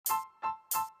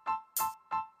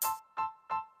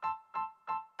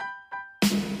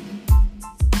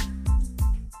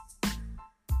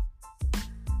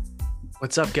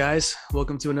What's up, guys?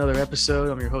 Welcome to another episode.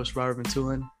 I'm your host, Robert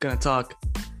Bentulan. Going to talk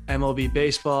MLB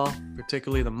baseball,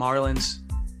 particularly the Marlins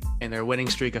and their winning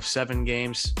streak of 7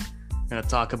 games. Going to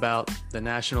talk about the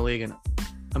National League and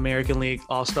American League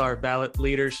All Star ballot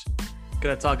leaders.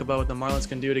 Going to talk about what the Marlins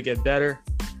can do to get better.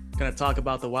 Going to talk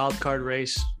about the wild card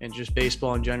race and just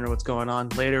baseball in general, what's going on.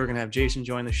 Later, we're going to have Jason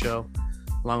join the show.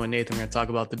 Along with Nathan, we're going to talk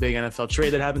about the big NFL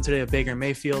trade that happened today of Baker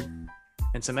Mayfield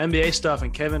and some NBA stuff,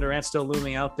 and Kevin Durant still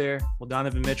looming out there. Will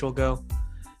Donovan Mitchell go?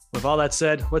 With all that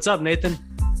said, what's up, Nathan?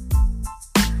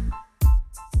 How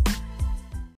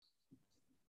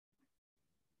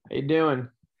you doing?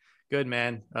 Good,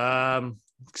 man.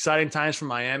 Exciting times for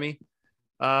Miami.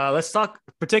 Let's talk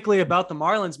particularly about the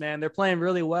Marlins, man. They're playing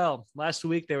really well. Last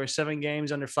week, they were 7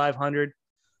 games under 500.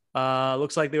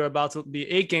 Looks like they were about to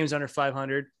be 8 games under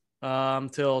 500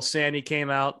 till Sandy came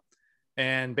out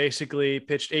and basically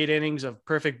pitched 8 innings of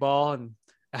perfect ball. And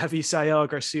Avisail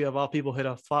Garcia, of all people, hit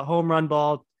a home run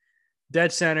ball,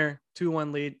 dead center,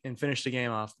 2-1 lead, and finished the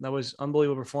game off. That was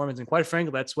unbelievable performance. And quite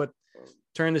frankly, that's what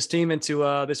turned this team into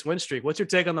this win streak. What's your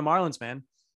take on the Marlins, man?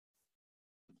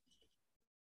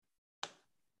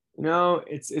 You know,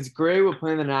 it's great what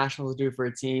playing the Nationals do for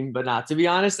a team, but not to be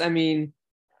honest. I mean,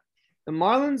 the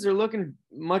Marlins are looking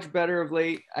much better of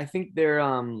late. I think they're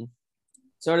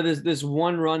sort of this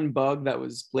one run bug that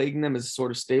was plaguing them is sort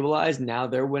of stabilized. Now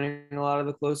they're winning a lot of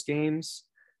the close games.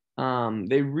 They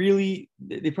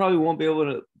probably won't be able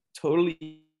to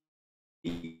totally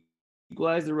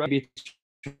equalize the right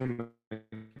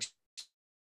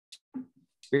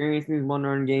experiencing these one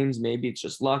run games. Maybe it's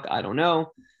just luck. I don't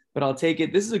know, but I'll take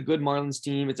it. This is a good Marlins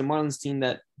team. It's a Marlins team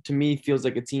that to me feels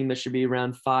like a team that should be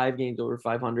around 5 games over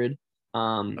 500.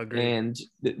 And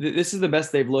this is the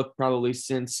best they've looked probably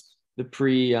since the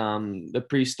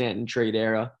pre-Stanton trade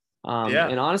era.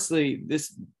 And honestly,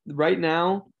 this right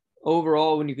now,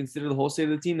 overall, when you consider the whole state of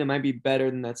the team, they might be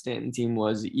better than that Stanton team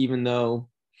was, even though,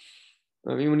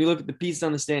 I mean, when you look at the pieces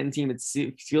on the Stanton team, it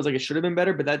feels like it should have been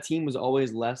better, but that team was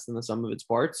always less than the sum of its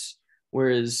parts.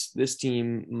 Whereas this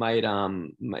team might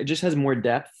just has more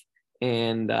depth.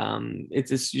 And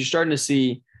you're starting to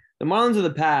see the Marlins of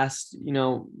the past, you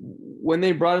know, when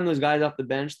they brought in those guys off the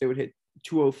bench, they would hit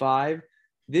 205.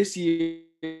 This year,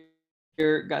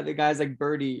 the guys like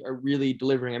Birdie are really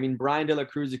delivering. I mean, Brian De La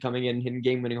Cruz is coming in and hitting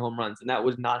game-winning home runs, and that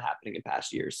was not happening in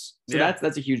past years. So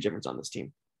that's a huge difference on this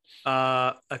team.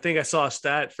 I think I saw a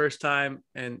stat first time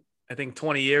in, I think,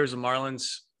 20 years of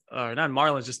Marlins, or not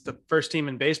Marlins, just the first team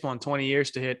in baseball in 20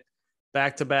 years to hit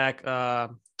back-to-back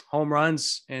home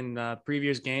runs in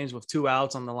previous games with 2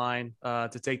 outs on the line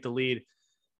to take the lead.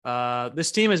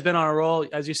 This team has been on a roll.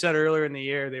 As you said earlier in the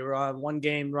year, they were on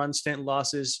 1-game run stint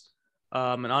losses.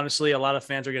 And honestly, a lot of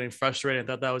fans are getting frustrated. I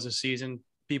thought that was a season.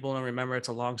 People don't remember it's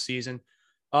a long season.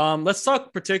 Let's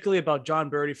talk particularly about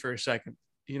Jon Berti for a second.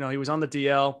 You know, he was on the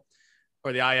DL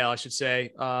or the IL, I should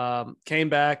say, came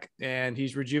back and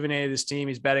he's rejuvenated his team.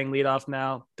 He's batting leadoff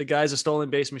now. The guy's a stolen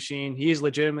base machine. He is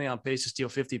legitimately on pace to steal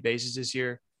 50 bases this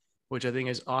year, which I think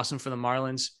is awesome for the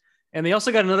Marlins. And they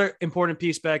also got another important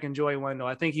piece back in Joey Wendell.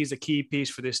 I think he's a key piece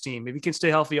for this team. If he can stay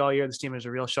healthy all year, this team has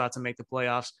a real shot to make the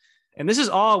playoffs. And this is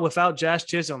all without Jazz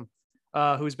Chisholm,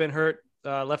 who's been hurt,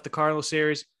 left the Cardinals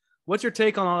series. What's your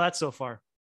take on all that so far?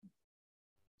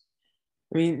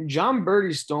 I mean, Jon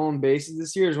Berti's stolen bases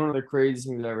this year is one of the craziest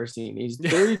things I've ever seen. He's a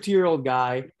 32-year-old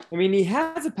guy. I mean, he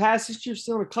has a past history of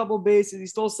stealing a couple bases. He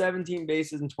stole 17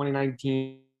 bases in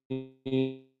 2019.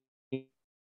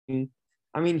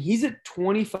 I mean, he's at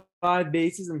 25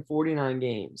 bases in 49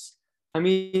 games. I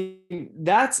mean,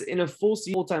 that's in a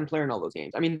full-time player in all those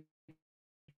games. I mean,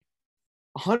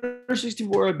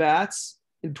 164 at-bats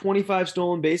and 25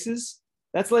 stolen bases,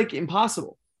 that's like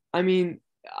impossible. I mean,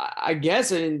 I guess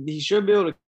he should be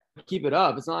able to keep it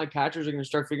up. It's not like catchers are going to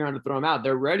start figuring out how to throw him out.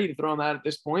 They're ready to throw him out at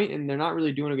this point, and they're not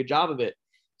really doing a good job of it.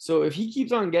 So if he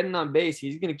keeps on getting on base,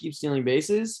 he's going to keep stealing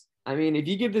bases. I mean, if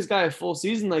you give this guy a full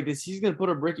season like this, he's going to put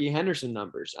up Ricky Henderson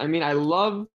numbers. I mean, I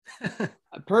love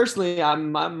personally,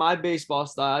 my baseball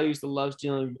style. I used to love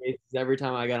stealing bases every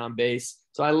time I got on base.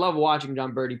 So I love watching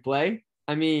Jon Berti play.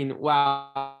 I mean,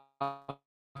 wow.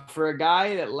 For a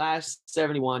guy that lasts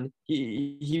 71,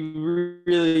 he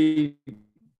really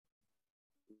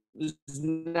was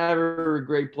never a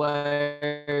great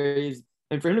player.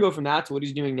 And for him to go from that to what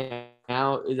he's doing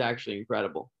now is actually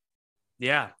incredible.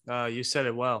 Yeah, you said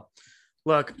it well.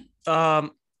 Look,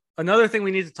 another thing we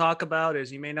need to talk about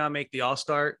is he may not make the All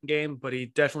Star game, but he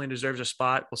definitely deserves a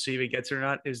spot. We'll see if he gets it or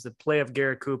not. Is the play of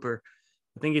Garrett Cooper.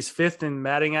 I think he's 5th in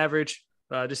batting average.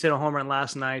 Just hit a home run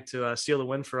last night to seal the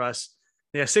win for us.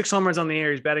 He has 6 home runs on the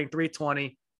year. He's batting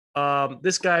 .320.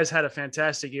 This guy's had a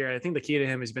fantastic year. I think the key to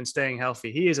him has been staying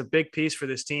healthy. He is a big piece for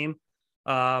this team.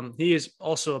 He is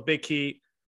also a big key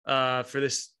for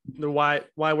why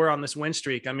we're on this win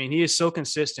streak. I mean, he is so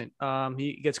consistent.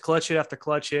 He gets clutch hit after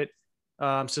clutch hit.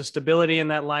 So stability in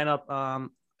that lineup.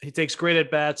 He takes great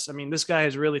at bats. I mean, this guy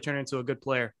has really turned into a good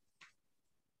player.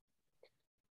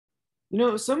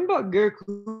 Something about Garrett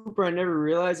Cooper I never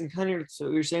realized, and kind of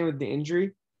so you're saying with the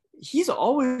injury, he's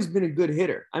always been a good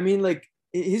hitter. I mean, like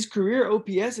his career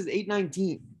OPS is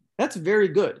 819. That's very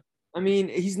good. I mean,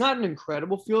 he's not an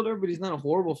incredible fielder, but he's not a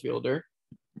horrible fielder.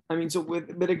 I mean,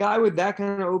 but a guy with that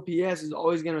kind of OPS is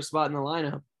always going to spot in the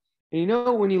lineup.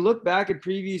 And when you look back at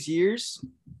previous years,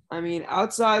 I mean,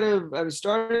 starting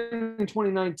in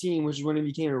 2019, which is when he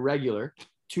became a regular,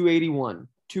 281,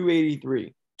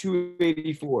 283,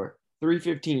 284,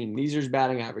 315. These are his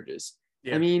batting averages.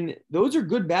 Yeah. I mean, those are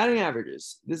good batting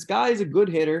averages. This guy is a good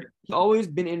hitter. He's always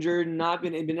been injured and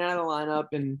been out of the lineup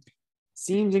and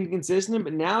seems inconsistent.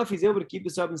 But now if he's able to keep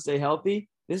this up and stay healthy,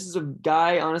 this is a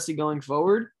guy, honestly, going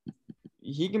forward,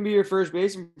 he can be your first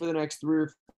baseman for the next 3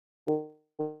 or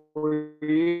 4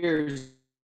 years.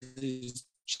 He's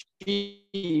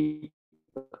cheap.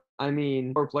 I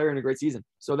mean, for a player in a great season.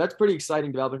 So that's pretty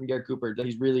exciting development from Garrett Cooper. That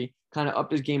he's really kind of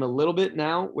upped his game a little bit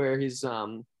now, where he's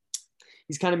kind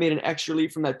of made an extra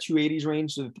leap from that 280s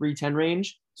range to the 310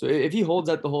 range. So if he holds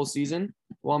that the whole season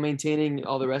while maintaining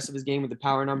all the rest of his game with the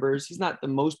power numbers, he's not the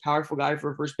most powerful guy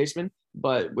for a first baseman,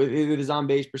 but with his on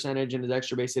base percentage and his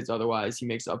extra base hits, otherwise he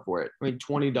makes up for it. I mean,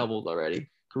 20 doubles already,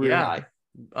 career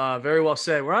high. Very well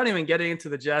said. We're not even getting into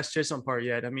the Jazz Chisholm part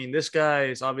yet. I mean, this guy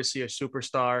is obviously a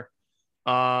superstar.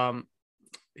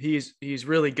 He's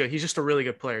really good. He's just a really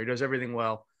good player. He does everything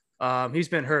well. He's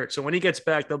been hurt. So when he gets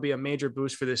back, there'll be a major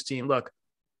boost for this team. Look,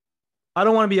 I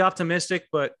don't want to be optimistic,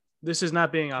 but this is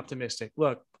not being optimistic.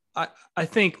 Look, I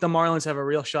think the Marlins have a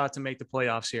real shot to make the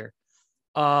playoffs here.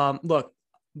 Look,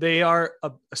 they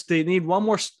need one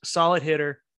more solid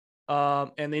hitter,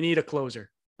 and they need a closer.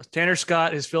 Tanner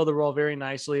Scott has filled the role very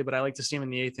nicely, but I like to see him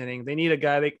in the 8th inning. They need a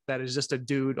guy that is just a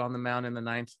dude on the mound in the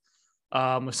 9th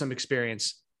with some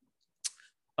experience.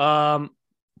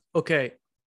 Okay.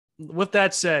 With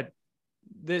that said,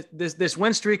 this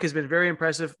win streak has been very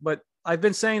impressive, but I've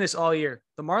been saying this all year.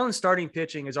 The Marlins starting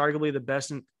pitching is arguably the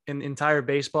best in entire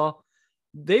baseball.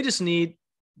 They just need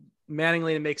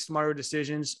Mattingly to make smarter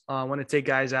decisions when to take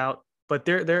guys out. But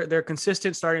their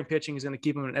consistent starting pitching is going to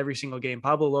keep them in every single game.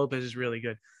 Pablo Lopez is really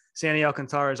good. Sandy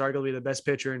Alcantara is arguably the best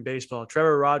pitcher in baseball.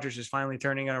 Trevor Rogers is finally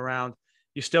turning it around.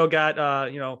 You still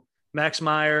got Max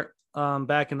Meyer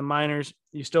back in the minors.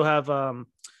 You still have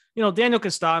Daniel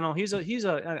Castano. He's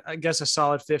I guess a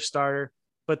solid 5th starter.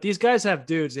 But these guys have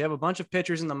dudes. They have a bunch of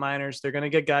pitchers in the minors. They're going to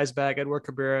get guys back. Edward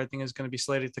Cabrera, I think, is going to be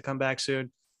slated to come back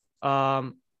soon.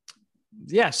 So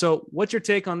what's your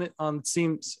take on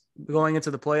teams going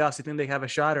into the playoffs? Do you think they have a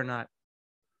shot or not?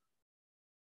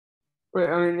 Right.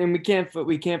 I mean, and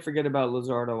we can't forget about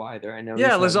Luzardo either. I know.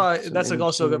 Yeah, Luzardo. That's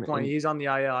also a good point. He's on the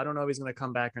IL. I don't know if he's going to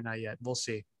come back or not yet. We'll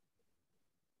see.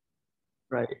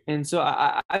 Right. And so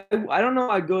I don't know.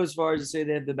 I'd go as far as to say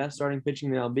they have the best starting pitching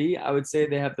in the MLB. I would say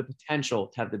they have the potential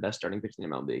to have the best starting pitching in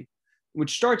the MLB,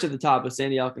 which starts at the top with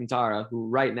Sandy Alcantara, who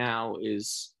right now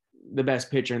is the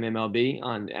best pitcher in the MLB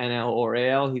on NL or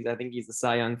AL. I think he's the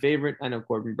Cy Young favorite. I know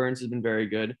Corbin Burns has been very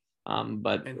good.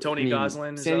 But Tony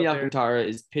Gonsolin is Sandy Alcantara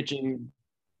is pitching.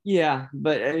 Yeah,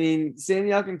 but I mean,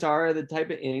 Sandy Alcantara, the type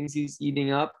of innings he's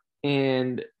eating up,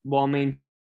 and while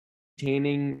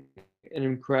maintaining an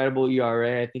incredible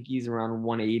ERA, I think he's around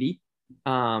 180.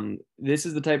 This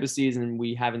is the type of season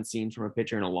we haven't seen from a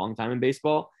pitcher in a long time in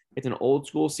baseball. It's an old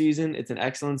school season. It's an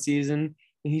excellent season,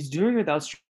 and he's doing it without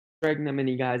striking that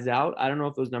many guys out. I don't know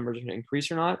if those numbers are going to increase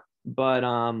or not, but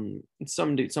it's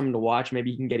something to watch.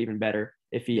 Maybe he can get even better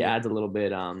if he adds a little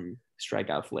bit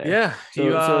strikeout flair. Yeah.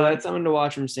 So that's something to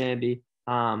watch from Sandy.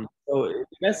 So the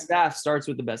best staff starts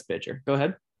with the best pitcher. Go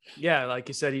ahead. Yeah, like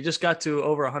you said, he just got to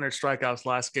over 100 strikeouts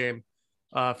last game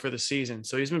for the season.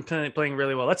 So he's been playing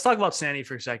really well. Let's talk about Sandy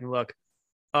for a second. Look,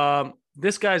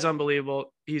 this guy's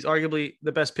unbelievable. He's arguably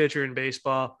the best pitcher in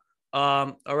baseball.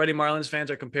 Already Marlins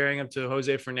fans are comparing him to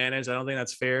Jose Fernandez. I don't think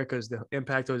that's fair because the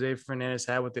impact Jose Fernandez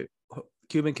had with the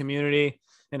Cuban community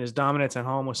and his dominance at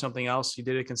home was something else. He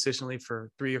did it consistently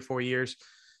for 3 or 4 years.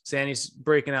 Sandy's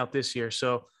breaking out this year.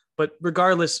 But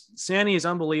regardless, Sandy is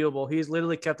unbelievable. He's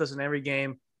literally kept us in every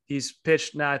game. He's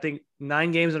pitched now, I think,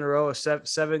 9 games in a row of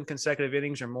 7 consecutive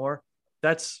innings or more.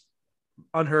 That's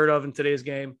unheard of in today's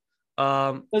game.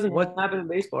 Doesn't happen in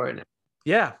baseball right now.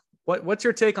 Yeah. What's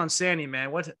your take on Sandy,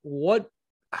 man?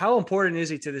 How important is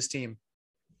he to this team?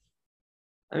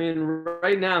 I mean,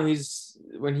 right now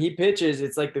when he pitches,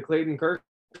 it's like the Clayton Kershaw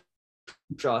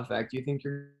effect. You think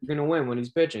you're going to win when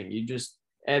he's pitching. You just,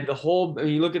 and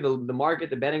you look at the market,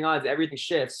 the betting odds, everything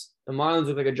shifts. The Marlins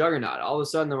look like a juggernaut. All of a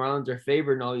sudden, the Marlins are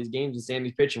favored in all these games and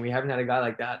Sandy's pitching. We haven't had a guy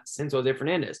like that since Jose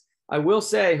Fernandez. I will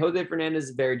say Jose Fernandez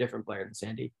is a very different player than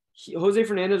Sandy. Jose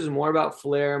Fernandez is more about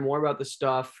flair, more about the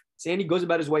stuff. Sandy goes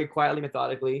about his way quietly,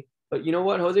 methodically. But you know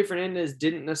what? Jose Fernandez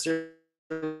didn't necessarily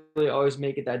always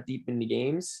make it that deep into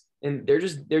games. And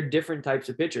they're different types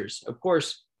of pitchers. Of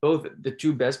course, both the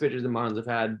two best pitchers the Marlins have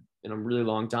had in a really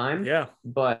long time. Yeah.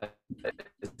 But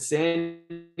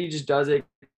Sandy just does it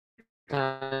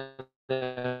kind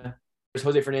of.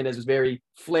 Jose Fernandez was very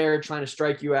flair, trying to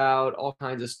strike you out, all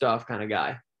kinds of stuff kind of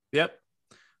guy. Yep.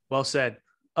 Well said.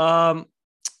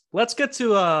 Let's get to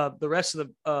the rest of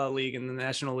the league in the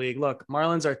National League. Look,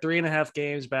 Marlins are 3.5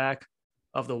 games back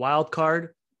of the wild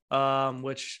card,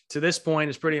 which to this point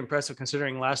is pretty impressive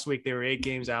considering last week they were 8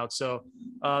 games out. So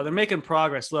they're making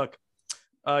progress. Look,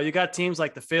 you got teams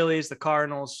like the Phillies, the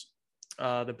Cardinals,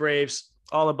 the Braves,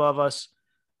 all above us,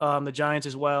 the Giants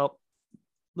as well.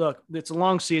 Look, it's a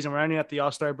long season. We're not even at the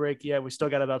All Star break yet. We still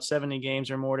got about 70 games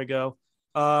or more to go.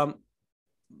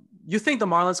 You think the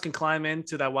Marlins can climb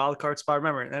into that wild card spot?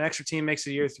 Remember, an extra team makes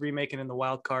it year 3, making in the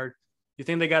wild card. You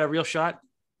think they got a real shot?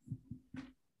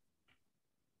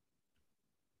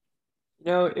 You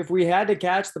know, if we had to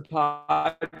catch the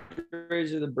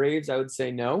Padres or the Braves, I would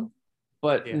say no.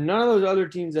 But none of those other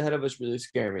teams ahead of us really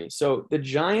scare me. So the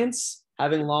Giants,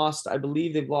 having lost, I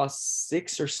believe they've lost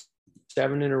 6 or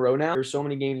 7 in a row now. There's so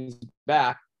many games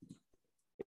back.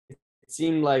 It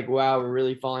seemed like, wow, we're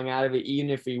really falling out of it. Even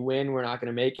if we win, we're not going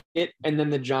to make it. And then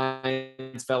the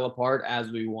Giants fell apart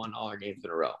as we won all our games in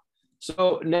a row.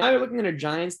 So now you're looking at a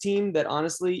Giants team that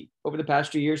honestly, over the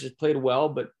past 2 years, has played well,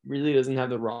 but really doesn't have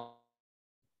the raw.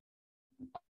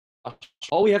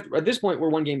 All we have to, at this point, we're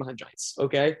 1 game behind Giants.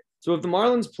 Okay. So if the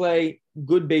Marlins play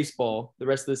good baseball the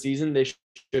rest of the season, they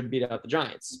should beat out the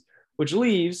Giants, which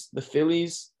leaves the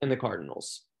Phillies and the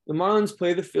Cardinals. The Marlins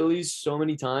play the Phillies so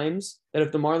many times that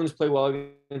if the Marlins play well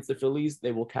against the Phillies,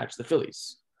 they will catch the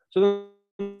Phillies. So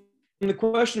then the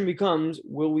question becomes,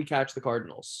 will we catch the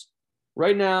Cardinals?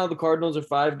 Right now, the Cardinals are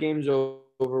 5 games over,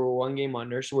 we're 1 game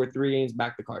under, so we're 3 games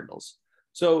back the Cardinals.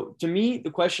 So to me,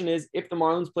 the question is, if the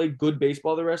Marlins play good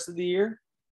baseball the rest of the year,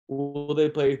 will they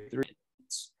play 3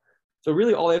 games? So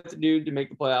really all they have to do to make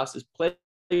the playoffs is play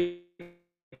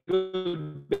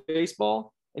good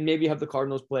baseball and maybe have the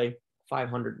Cardinals play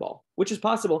 500 ball, which is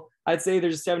possible. I'd say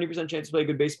there's a 70% chance to play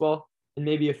good baseball and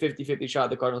maybe a 50-50 shot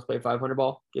the Cardinals play 500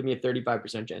 ball. Give me a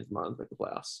 35% chance the Marlins make the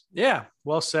playoffs. Yeah,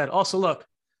 well said. Also, look,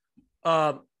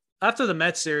 after the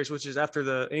Mets series, which is after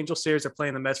the Angel series, they're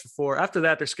playing the Mets for 4. After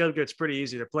that, their schedule gets pretty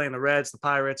easy. They're playing the Reds, the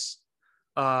Pirates.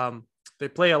 They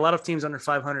play a lot of teams under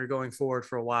 500 going forward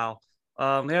for a while.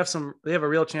 They have a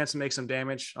real chance to make some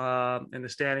damage in the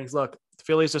standings. Look, the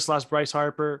Phillies just lost Bryce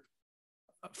Harper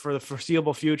for the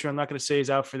foreseeable future. I'm not going to say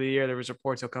he's out for the year. There was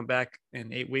reports he'll come back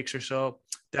in 8 weeks or so.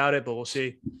 Doubt it, but we'll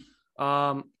see.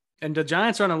 And the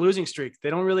Giants are on a losing streak.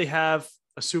 They don't really have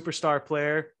a superstar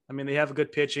player. I mean, they have a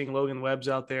good pitching. Logan Webb's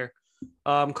out there.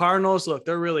 Cardinals, look,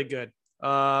 they're really good.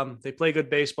 They play good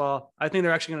baseball. I think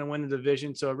they're actually going to win the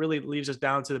division. So it really leaves us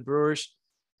down to the Brewers.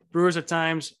 Brewers at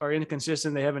times are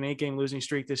inconsistent. They have an 8-game losing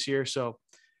streak this year. So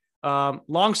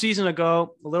long season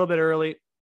ago, a little bit early,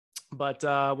 but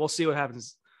we'll see what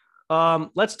happens.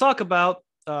 Let's talk about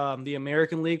the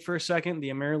American League for a second,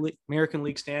 the American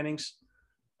League standings.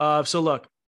 So look,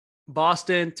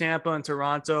 Boston, Tampa, and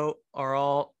Toronto are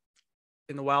all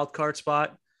in the wild card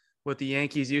spot with the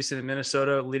Yankees, Houston, and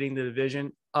Minnesota leading the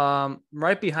division.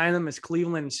 Right behind them is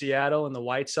Cleveland and Seattle and the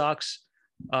White Sox.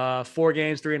 4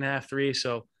 games, 3.5, 3.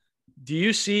 So do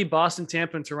you see Boston,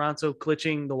 Tampa, and Toronto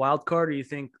clinching the wild card, or do you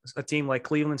think a team like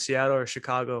Cleveland, Seattle, or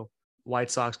Chicago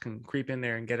White Sox can creep in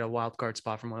there and get a wild card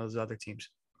spot from one of those other teams?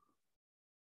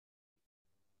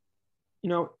 You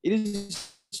know, it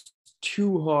is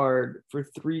too hard for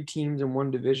 3 teams in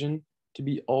one division to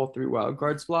be all 3 wild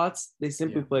card spots. They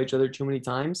simply play each other too many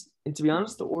times. And to be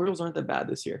honest, the Orioles aren't that bad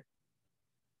this year.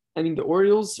 I mean, the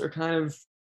Orioles are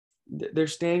they're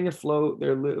staying afloat.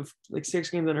 They're like 6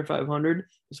 games under 500,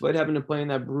 despite having to play in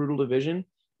that brutal division.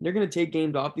 They're going to take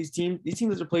games off these teams. These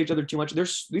teams that play each other too much.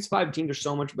 These 5 teams are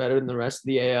so much better than the rest of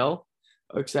the AL,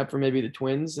 except for maybe the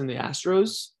Twins and the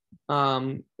Astros.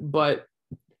 But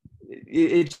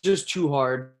it's just too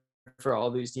hard for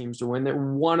all these teams to win. That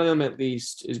one of them at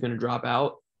least is going to drop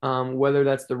out. Whether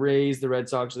that's the Rays, the Red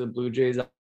Sox, or the Blue Jays,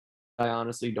 I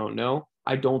honestly don't know.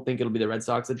 I don't think it'll be the Red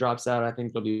Sox that drops out. I think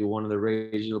it'll be one of the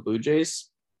Rays or the Blue Jays.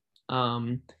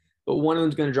 But one of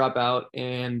them's going to drop out,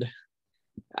 and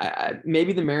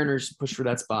maybe the Mariners push for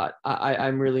that spot.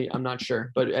 I'm not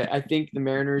sure, but I think the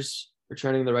Mariners are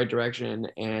trending in the right direction,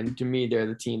 and to me, they're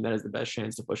the team that has the best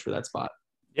chance to push for that spot.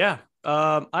 Yeah,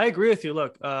 I agree with you.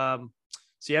 Look,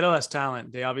 Seattle has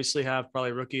talent. They obviously have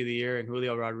probably rookie of the year in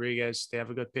Julio Rodriguez. They have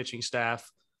a good pitching staff.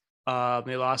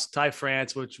 They lost Ty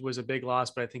France, which was a big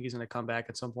loss, but I think he's going to come back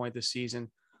at some point this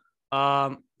season.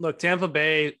 Look, Tampa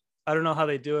Bay, I don't know how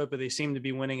they do it, but they seem to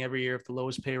be winning every year with the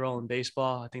lowest payroll in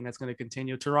baseball. I think that's going to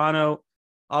continue. Toronto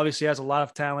obviously has a lot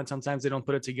of talent. Sometimes they don't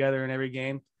put it together in every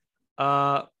game.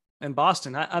 And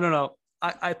Boston, I don't know.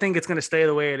 I think it's going to stay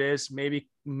the way it is.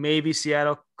 Maybe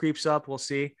Seattle creeps up. We'll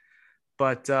see.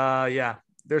 But yeah,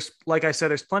 like I said,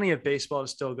 there's plenty of baseball to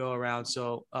still go around.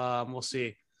 So we'll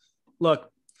see. Look,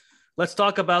 let's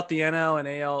talk about the NL and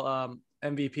AL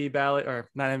MVP ballot, or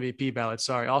not MVP ballot.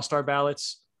 Sorry, All Star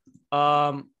ballots.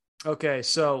 Okay,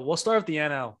 so we'll start with the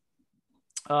NL.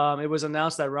 It was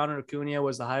announced that Ronald Acuna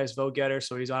was the highest vote getter,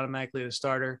 so he's automatically the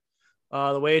starter.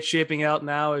 The way it's shaping out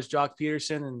now is Jock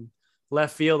Peterson in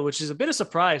left field, which is a bit of a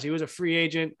surprise. He was a free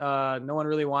agent. No one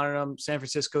really wanted him. San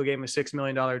Francisco gave him a $6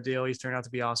 million deal. He's turned out to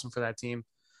be awesome for that team.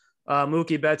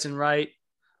 Mookie Betts in right,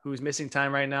 who's missing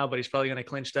time right now, but he's probably going to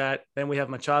clinch that. Then we have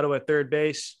Machado at third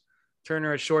base,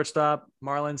 Turner at shortstop,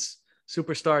 Marlins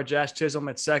superstar Josh Chisholm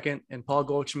at second, and Paul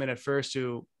Goldschmidt at first,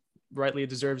 who rightly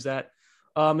deserves that.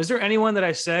 Is there anyone that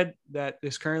I said that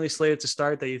is currently slated to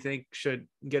start that you think should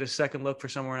get a second look for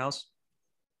somewhere else?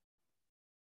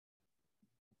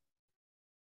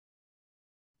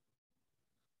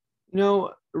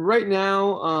 No, right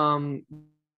now,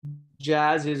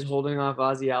 Jazz is holding off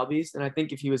Ozzy Albies, and I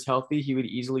think if he was healthy, he would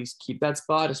easily keep that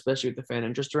spot, especially with the fan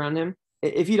interest around him.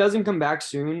 If he doesn't come back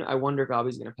soon, I wonder if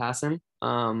Albie's going to pass him.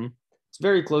 It's a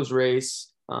very close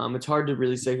race. It's hard to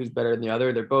really say who's better than the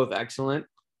other. They're both excellent.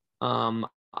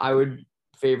 I would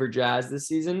favor Jazz this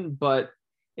season, but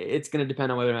it's going to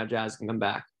depend on whether or not Jazz can come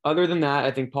back. Other than that,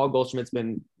 I think Paul Goldschmidt's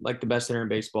been like the best hitter in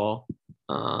baseball.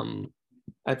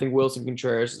 I think Wilson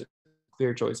Contreras is a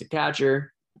clear choice at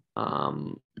catcher.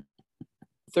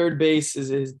 Third base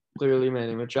is clearly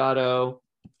Manny Machado.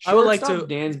 I would like to.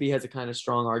 Dansby has a kind of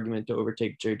strong argument to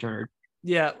overtake Jay Turner.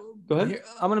 Yeah, go ahead.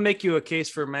 I'm going to make you a case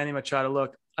for Manny Machado.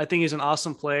 Look, I think he's an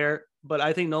awesome player, but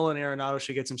I think Nolan Arenado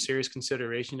should get some serious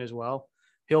consideration as well.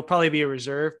 He'll probably be a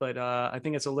reserve, but I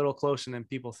think it's a little closer than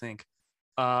people think.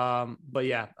 But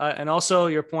yeah, and also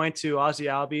your point to Ozzy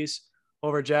Albies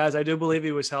over Jazz. I do believe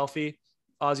he was healthy.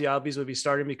 Ozzy Albies would be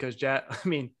starting because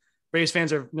Braves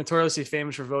fans are notoriously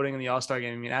famous for voting in the All Star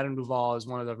game. Adam Duvall is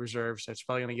one of the reserves that's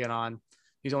probably going to get on.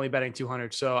 He's only betting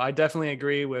 200. So I definitely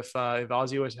agree with if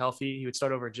Ozzy was healthy, he would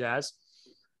start over Jazz.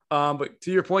 But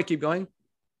to your point, keep going.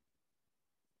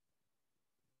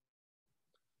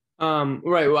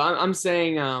 Right. Well, I'm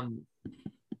saying,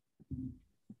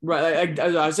 right.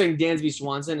 I was saying Dansby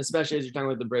Swanson, especially as you're talking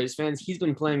about the Braves fans, he's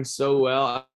been playing so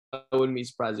well. I wouldn't be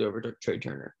surprised if he overtook Trey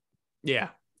Turner. Yeah.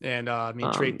 And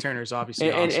Trey Turner's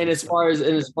obviously awesome. And as far as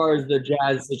the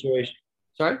Jazz situation,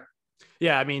 sorry.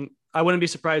 Yeah. I wouldn't be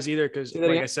surprised either. Cause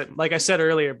like I said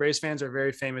earlier, Braves fans are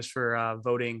very famous for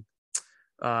voting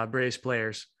Braves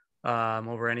players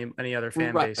over any other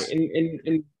fan base.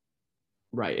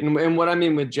 Right. And what I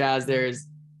mean with Jazz there is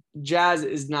Jazz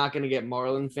is not going to get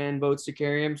Marlin fan votes to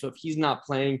carry him. So if he's not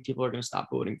playing, people are going to stop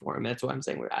voting for him. That's what I'm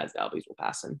saying, whereas Albies will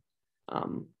pass him.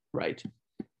 Right.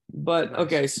 But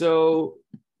okay, so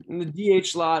in the DH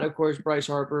slot, of course, Bryce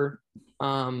Harper.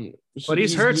 But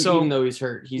he's hurt, so even though he's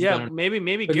hurt,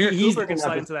 maybe Garrett Cooper can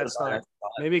slide into that spot.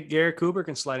 Maybe Garrett Cooper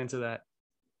can slide into that.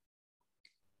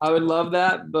 I would love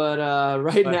that, but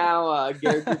now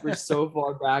Garrett Cooper's so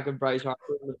far back of Bryce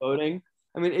Harper in the voting.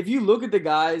 If you look at the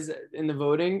guys in the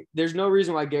voting, there's no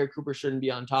reason why Garrett Cooper shouldn't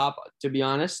be on top, to be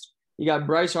honest. You got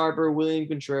Bryce Harper, William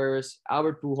Contreras,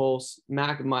 Albert Pujols,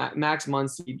 Max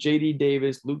Muncy, J.D.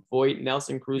 Davis, Luke Voit,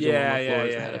 Nelson Cruz.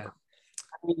 Yeah.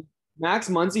 Max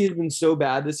Muncy has been so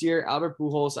bad this year. Albert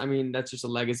Pujols, that's just a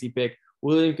legacy pick.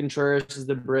 William Contreras is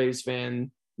the Braves fan.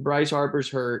 Bryce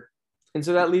Harper's hurt. And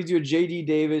so that leaves you with J.D.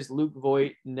 Davis, Luke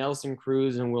Voit, Nelson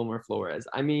Cruz, and Wilmer Flores.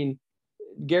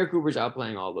 Garrett Cooper's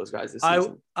outplaying all those guys this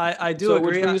season. I do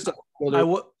agree.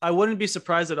 I wouldn't be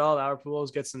surprised at all that Albert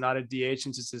Pujols gets the nod at DH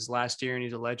since it's his last year and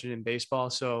he's a legend in baseball.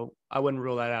 So I wouldn't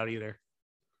rule that out either.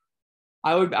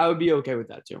 I would be okay with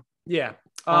that too. Yeah.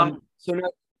 So now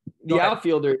the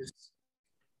outfielders,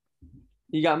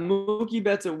 you got Mookie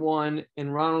Betts at 1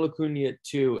 and Ronald Acuna at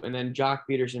 2, and then Jock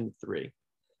Peterson at 3.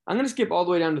 I'm going to skip all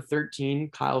the way down to 13,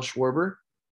 Kyle Schwarber.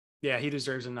 Yeah, he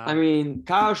deserves a nod.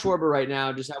 Kyle Schwarber right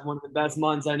now just had one of the best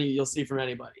months you'll see from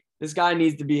anybody. This guy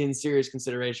needs to be in serious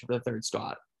consideration for the third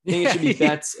spot. I think it should be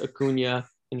Betts, Acuna,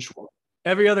 and Schwarber.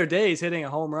 every other day he's hitting a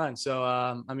home run. So,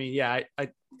 I mean, yeah,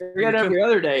 Forget every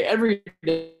other day. Every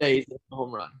day he's a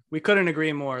home run. We couldn't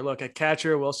agree more. Look, at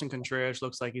catcher, Wilson Contreras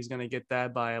looks like he's going to get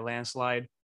that by a landslide.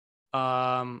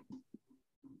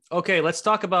 Okay, let's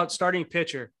talk about starting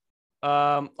pitcher.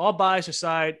 All bias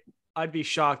aside, I'd be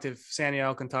shocked if Sandy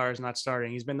Alcantara is not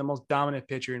starting. He's been the most dominant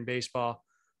pitcher in baseball.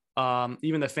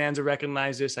 Even the fans will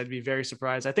recognize this. I'd be very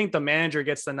surprised. I think the manager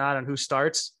gets the nod on who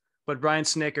starts, but Brian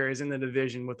Snitker is in the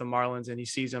division with the Marlins, and he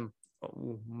sees him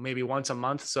maybe once a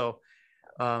month. So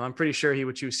I'm pretty sure he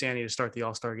would choose Sandy to start the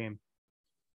All-Star game.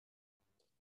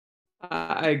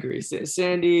 I agree.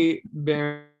 Sandy,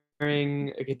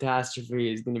 bearing a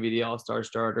catastrophe, is going to be the All-Star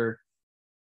starter.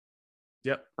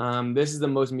 Yep. This is the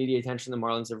most media attention the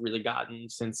Marlins have really gotten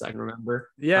since I can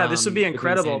remember. Yeah, this would be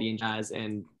incredible. Sandy and Jazz,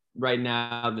 and right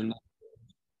now,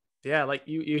 yeah, like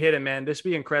you hit it, man. This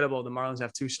would be incredible. The Marlins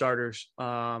have two starters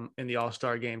in the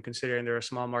All-Star game, considering they're a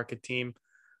small market team.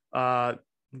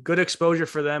 Good exposure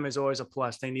for them is always a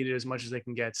plus. They need it as much as they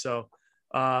can get. So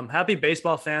happy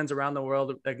baseball fans around the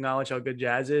world acknowledge how good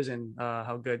Jazz is and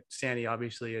how good Sandy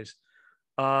obviously is.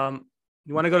 You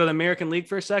want to go to the American League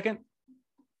for a second?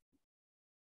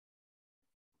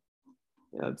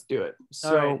 Yeah, let's do it.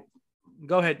 So right.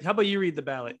 Go ahead. How about you read the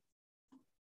ballot?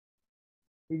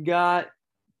 We got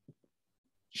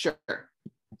sure.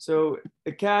 So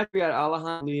the catch, we got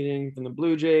Alejandro leading from the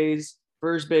Blue Jays.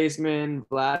 First baseman,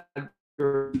 Vlad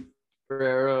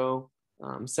Guerrero.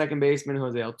 Second baseman,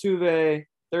 Jose Altuve.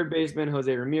 Third baseman,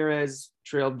 Jose Ramirez,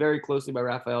 trailed very closely by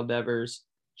Rafael Devers.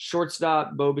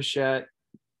 Shortstop, Bo Bichette.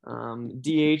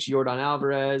 DH, Yordan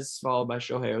Alvarez, followed by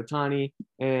Shohei Ohtani.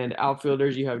 And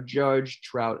outfielders, you have Judge,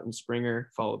 Trout, and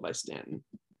Springer, followed by Stanton.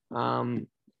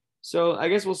 So I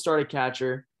guess we'll start a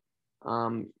catcher.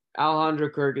 Alejandro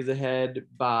Kirk is ahead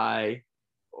by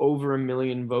over 1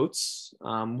 million votes,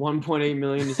 1.8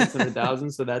 million to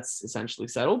 600,000. So that's essentially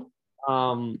settled.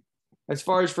 As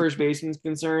far as first baseman is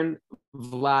concerned,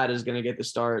 Vlad is going to get the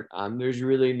start. There's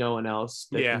really no one else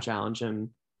that can challenge him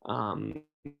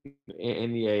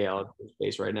in the AL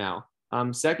space right now.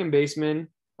 Second baseman,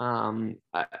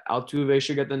 Altuve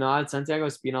should get the nod. Santiago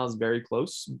Espinal is very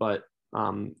close, but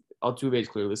Altuve is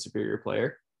clearly the superior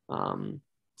player.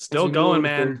 Still going,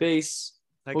 man. Third base.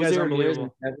 That guy's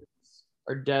unbelievable.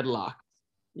 Are deadlocked.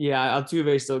 Yeah,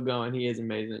 Altuve is still going. He is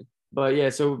amazing. But yeah,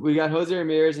 so we got Jose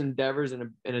Ramirez and Devers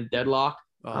in a deadlock.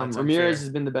 Ramirez has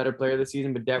been the better player this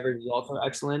season, but Devers is also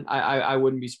excellent. I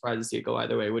wouldn't be surprised to see it go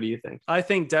either way. What do you think? I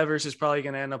think Devers is probably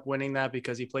going to end up winning that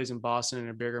because he plays in Boston in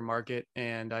a bigger market,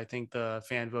 and I think the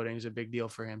fan voting is a big deal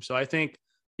for him. So I think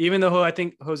even though I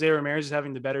think Jose Ramirez is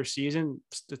having the better season,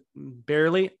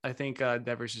 barely, I think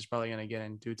Devers is probably going to get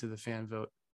in due to the fan vote.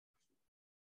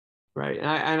 Right,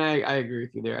 and I agree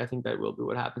with you there. I think that will be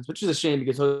what happens, which is a shame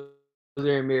because Jose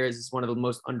Ramirez is one of the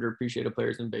most underappreciated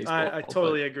players in baseball. I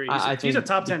totally agree. He's a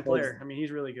top 10 player. I mean,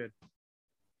 he's really good.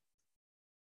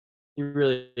 He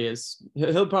really is.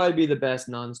 He'll probably be the best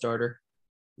non-starter.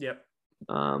 Yep.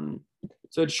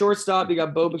 So at shortstop, you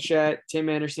got Bo Bichette, Tim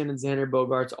Anderson, and Xander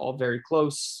Bogaerts, all very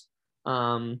close.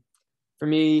 For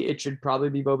me, it should probably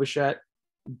be Bo Bichette,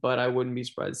 but I wouldn't be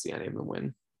surprised to see any of them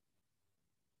win.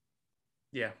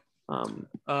 Yeah.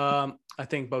 I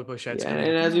think Bo Bichette's going to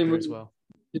and as we move as well.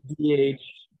 To DH,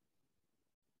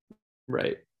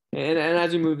 right, and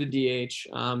as we move to DH,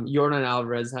 Yordan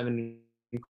Alvarez having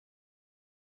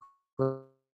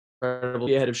incredible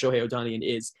ahead of Shohei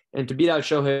Ohtani and to beat out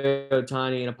Shohei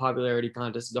Ohtani in a popularity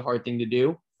contest is a hard thing to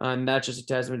do, and that's just a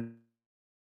testament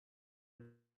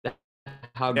to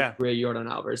how great Yordan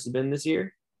Alvarez has been this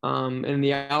year. In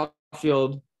the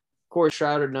outfield, of course,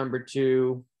 Trout at number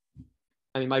 2.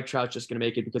 I mean, Mike Trout's just going to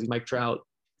make it because he's Mike Trout.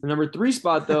 The number 3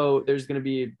 spot, though, there's going to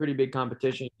be a pretty big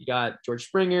competition. You got George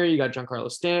Springer, you got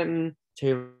Giancarlo Stanton,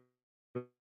 Taylor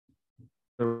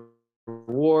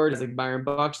Ward, like Byron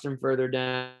Buxton further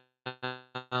down.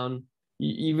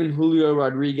 Even Julio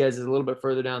Rodriguez is a little bit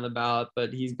further down the ballot,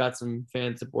 but he's got some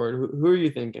fan support. Who are you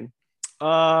thinking?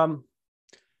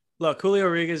 Look, Julio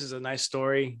Rodriguez is a nice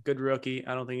story. Good rookie.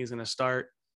 I don't think he's going to start.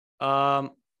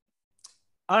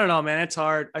 I don't know, man. It's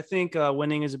hard. I think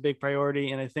winning is a big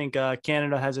priority, and I think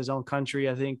Canada has his own country.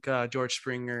 I think George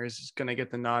Springer is going to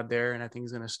get the nod there, and I think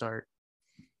he's going to start.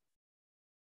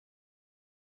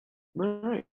 All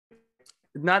right.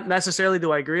 Not necessarily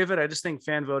do I agree with it. I just think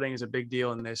fan voting is a big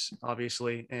deal in this,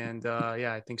 obviously. And,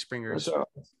 yeah, I think Springer is.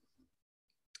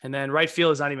 And then right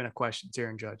field is not even a question. It's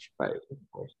Aaron Judge. Right. Of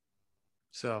course.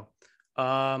 So,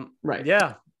 right.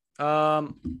 Yeah.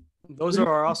 Those are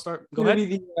our all-star. Go ahead. Be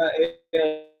the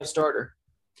AL starter.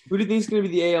 Who do you think is going to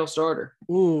be the AL starter?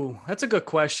 Ooh, that's a good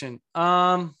question.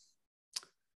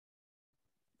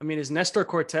 I mean, is Nestor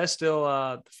Cortez still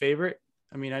the favorite?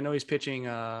 I mean, I know he's pitching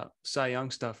Cy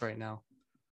Young stuff right now.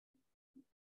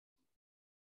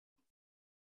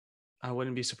 I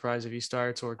wouldn't be surprised if he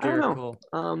starts or Garrett Cole.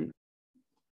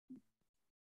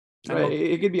 Right.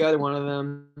 It could be either one of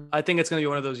them. I think it's going to be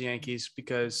one of those Yankees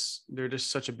because they're just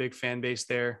such a big fan base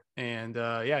there. And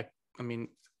yeah, I mean,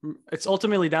 it's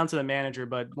ultimately down to the manager,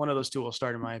 but one of those two will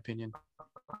start, in my opinion.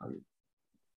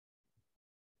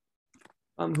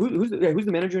 Who's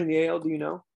the manager in the AL? Do you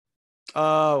know?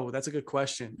 Oh, that's a good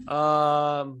question.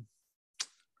 I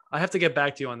have to get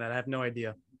back to you on that. I have no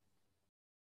idea.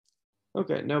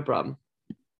 Okay, no problem.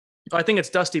 I think it's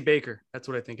Dusty Baker. That's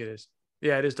what I think it is.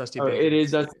 Yeah, it is Dusty Baker. It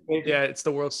is Dusty Baker? Yeah, it's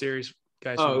the World Series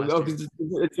guys. Because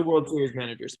it's the World Series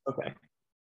managers. Okay,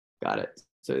 got it.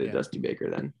 So yeah. Dusty Baker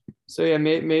then. So yeah,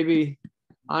 maybe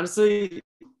honestly,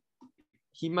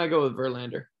 he might go with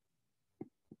Verlander.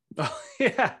 Oh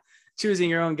yeah, choosing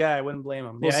your own guy. I wouldn't blame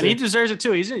him. We'll see. And he deserves it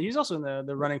too. He's also in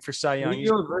the running for Cy Young.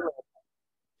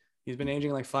 He's been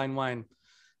aging like fine wine.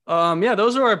 Yeah,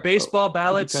 those are our baseball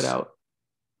ballots. Cut out.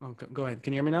 Oh, go ahead.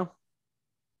 Can you hear me now?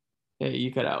 Yeah,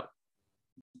 you cut out.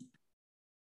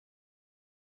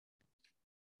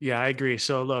 Yeah, I agree.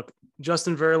 So look,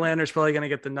 Justin Verlander is probably going to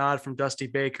get the nod from Dusty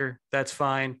Baker. That's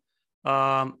fine.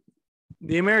 The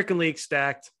American League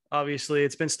stacked. Obviously,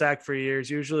 it's been stacked for years.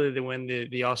 Usually they win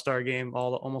the All Star game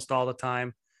almost all the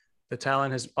time. The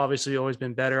talent has obviously always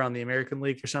been better on the American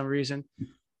League for some reason.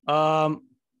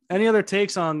 Any other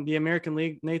takes on the American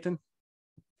League, Nathan?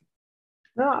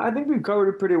 No, I think we've covered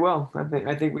it pretty well.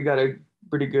 I think we got a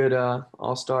pretty good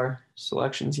All Star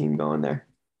selection team going there.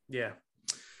 Yeah.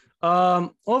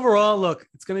 Overall, look,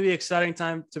 it's going to be an exciting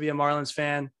time to be a Marlins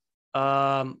fan.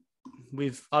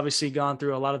 We've obviously gone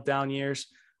through a lot of down years,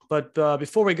 but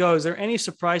before we go, is there any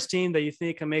surprise team that you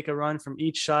think can make a run from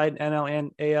each side, NL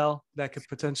and AL, that could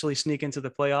potentially sneak into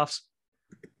the playoffs?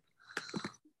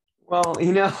 Well,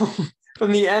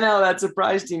 from the NL, that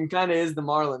surprise team kind of is the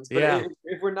Marlins. But yeah.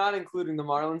 if we're not including the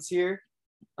Marlins here,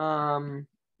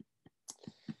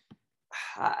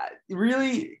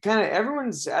 really kind of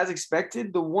everyone's as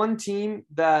expected. The one team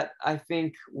that I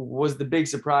think was the big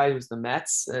surprise was the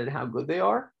Mets and how good they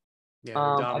are. Yeah,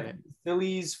 they're dominant. The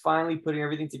Phillies finally putting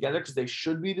everything together because they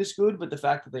should be this good, but the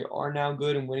fact that they are now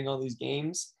good and winning all these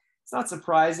games, it's not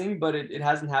surprising, but it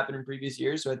hasn't happened in previous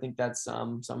years. So I think that's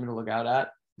something to look out at.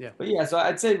 Yeah. But yeah, so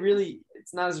I'd say really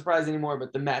it's not a surprise anymore,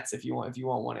 but the Mets, if you want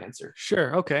one answer.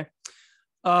 Sure. Okay.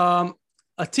 A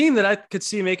team that I could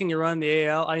see making a run in the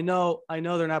AL. I know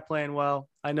they're not playing well.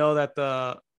 I know that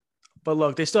but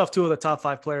look, they still have two of the top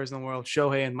 5 players in the world,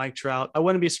 Shohei and Mike Trout. I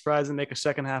wouldn't be surprised to make a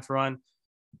second half run.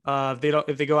 If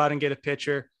they go out and get a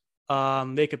pitcher,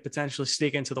 they could potentially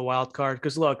sneak into the wild card.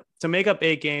 Because look, to make up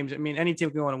 8 games, I mean, any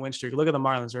team can go on a win streak. Look at the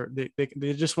Marlins;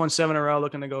 they just won 7 in a row,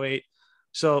 looking to go 8.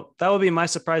 So that would be my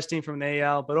surprise team from the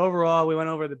AL. But overall, we went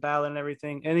over the ballot and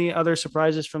everything. Any other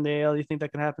surprises from the AL you think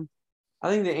that can happen? I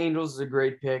think the Angels is a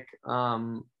great pick.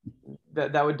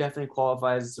 That would definitely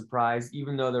qualify as a surprise,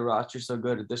 even though their roster's so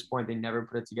good at this point, they never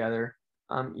put it together.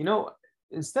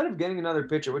 Instead of getting another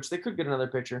pitcher, which they could get another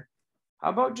pitcher, how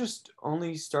about just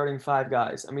only starting 5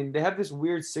 guys? I mean, they have this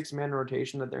weird 6-man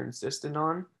rotation that they're insistent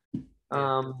on.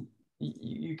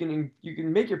 You can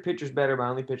make your pitchers better by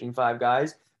only pitching 5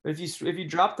 guys, but if you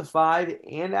drop the 5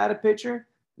 and add a pitcher,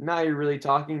 now you're really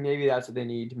talking. Maybe that's what they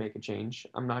need to make a change.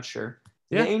 I'm not sure.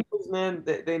 Yeah. The Angels, man,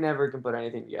 they never can put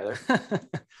anything together.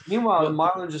 Meanwhile, the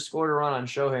Marlins just scored a run on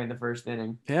Shohei in the first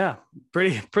inning. Yeah,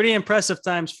 pretty impressive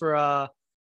times for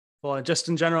just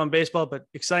in general in baseball, but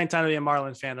exciting time to be a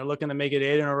Marlins fan. They're looking to make it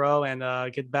 8 in a row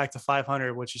and get back to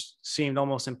 500, which seemed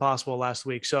almost impossible last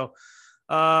week. So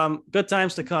good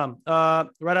times to come.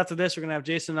 Right after this, we're going to have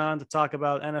Jason on to talk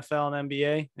about NFL and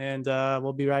NBA, and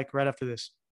we'll be right after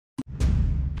this.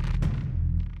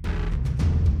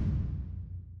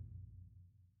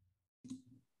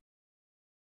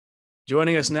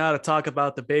 Joining us now to talk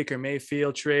about the Baker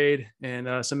Mayfield trade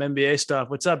and some NBA stuff.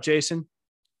 What's up, Jason?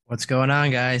 What's going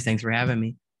on, guys? Thanks for having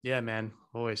me. Yeah, man.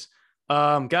 Always.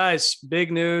 Guys, big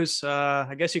news.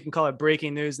 I guess you can call it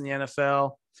breaking news in the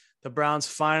NFL. The Browns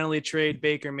finally trade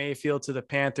Baker Mayfield to the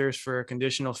Panthers for a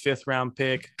conditional 5th-round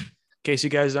pick. In case you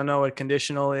guys don't know what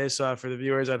conditional is, for the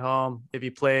viewers at home, if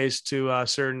he plays to a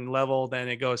certain level, then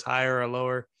it goes higher or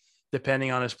lower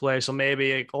depending on his play. So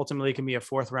maybe it ultimately can be a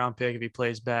 4th-round pick if he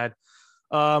plays bad.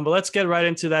 But let's get right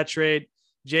into that trade.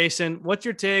 Jason, what's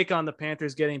your take on the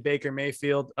Panthers getting Baker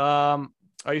Mayfield?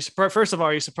 First of all,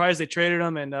 are you surprised they traded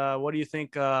him? And what do you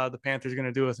think the Panthers are going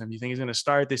to do with him? Do you think he's going to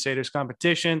start? They say there's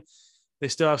competition. They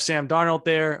still have Sam Darnold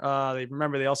there.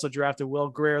 They also drafted Will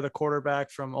Grier, the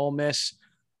quarterback from Ole Miss.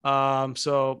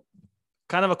 So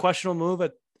kind of a questionable move,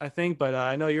 I think, but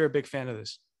I know you're a big fan of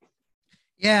this.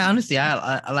 Yeah, honestly,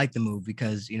 I like the move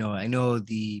because, I know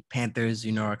the Panthers,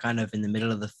 are kind of in the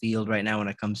middle of the field right now when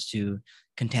it comes to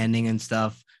contending and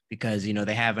stuff because,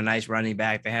 they have a nice running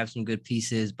back. They have some good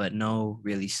pieces, but no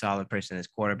really solid person as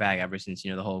quarterback ever since,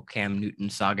 the whole Cam Newton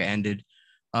saga ended.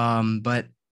 But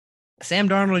Sam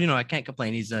Darnold, I can't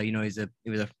complain. He was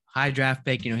a high draft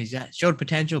pick. He's showed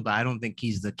potential, but I don't think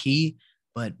he's the key.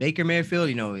 But Baker Mayfield,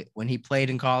 when he played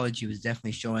in college, he was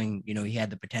definitely showing, he had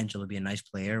the potential to be a nice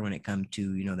player when it comes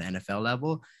to, the NFL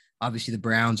level. Obviously, the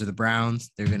Browns are the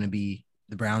Browns. They're going to be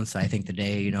the Browns, I think, the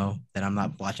day, that I'm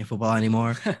not watching football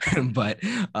anymore. But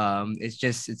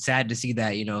it's sad to see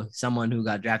that, someone who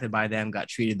got drafted by them got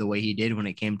treated the way he did when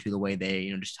it came to the way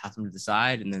they, just tossed him to the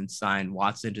side and then signed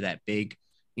Watson to that big,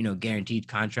 guaranteed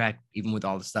contract, even with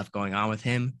all the stuff going on with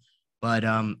him. But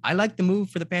I like the move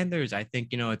for the Panthers. I think,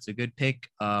 it's a good pick.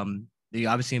 There's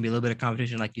obviously going to be a little bit of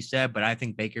competition, like you said, but I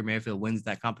think Baker Mayfield wins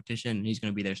that competition, and he's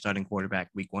going to be their starting quarterback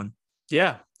week 1.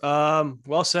 Yeah.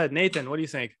 Well said. Nathan, what do you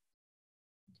think?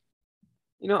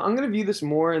 I'm going to view this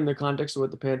more in the context of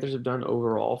what the Panthers have done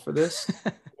overall for this.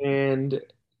 And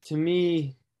to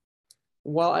me,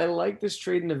 while I like this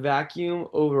trade in a vacuum,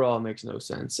 overall it makes no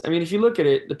sense. I mean, if you look at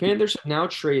it, the Panthers have now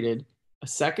traded a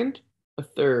second, a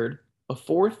third, a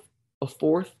fourth, a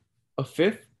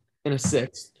fifth, and a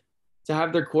sixth to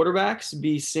have their quarterbacks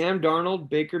be Sam Darnold,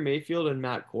 Baker Mayfield, and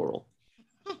Matt Corral.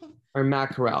 Or Matt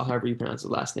Corral, however you pronounce the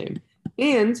last name.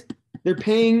 And they're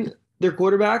paying their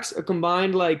quarterbacks a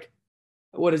combined,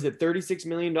 $36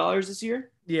 million this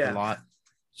year? Yeah. A lot.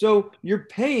 So you're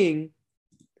paying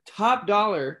top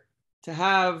dollar to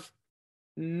have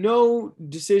no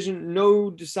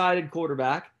decided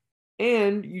quarterback,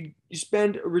 and you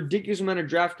spend a ridiculous amount of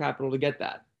draft capital to get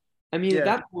that. I mean, At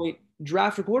that point,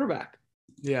 draft a quarterback.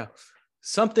 Yeah.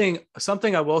 Something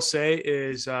I will say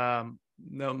is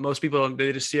most people,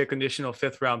 they just see a conditional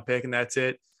 5th round pick and that's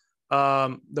it.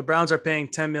 The Browns are paying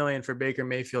 $10 million for Baker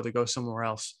Mayfield to go somewhere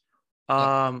else.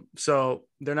 So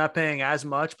they're not paying as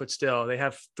much, but still they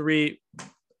have 3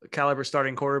 caliber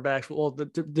starting quarterbacks. Well,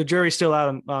 the jury's still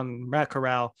out on Matt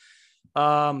Corral.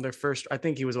 Their first, I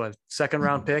think he was 2nd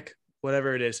round pick,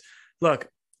 whatever it is. Look,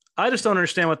 I just don't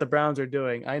understand what the Browns are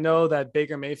doing. I know that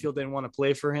Baker Mayfield didn't want to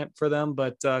play for them,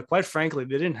 but quite frankly,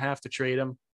 they didn't have to trade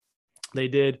him. They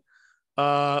did.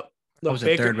 Look, was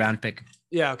a 3rd round pick.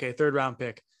 Yeah. Okay. 3rd round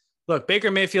pick. Look, Baker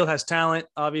Mayfield has talent.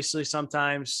 Obviously,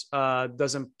 sometimes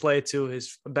doesn't play to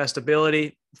his best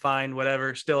ability. Fine,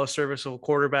 whatever. Still a serviceable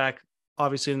quarterback.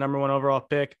 Obviously, the number 1 overall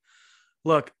pick.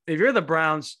 Look, if you're the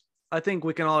Browns, I think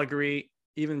we can all agree,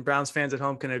 even Browns fans at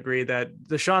home can agree, that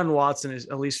Deshaun Watson is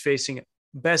at least facing,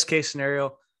 best case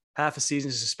scenario, half a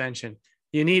season suspension.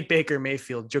 You need Baker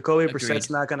Mayfield. Jacoby Brissett's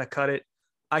not going to cut it.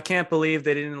 I can't believe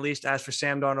they didn't at least ask for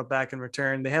Sam Darnold back in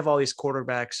return. They have all these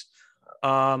quarterbacks.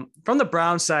 From the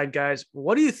Browns side, guys,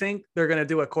 what do you think they're going to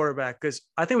do at quarterback? Because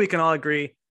I think we can all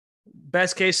agree,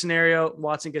 best case scenario,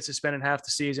 Watson gets suspended half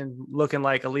the season, looking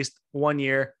like at least 1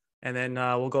 year, and then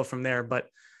we'll go from there. But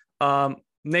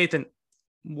Nathan,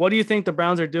 what do you think the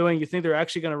Browns are doing? You think they're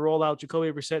actually going to roll out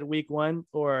Jacoby Brissett week 1,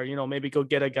 or maybe go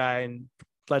get a guy and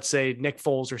let's say Nick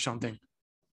Foles or something?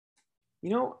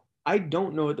 I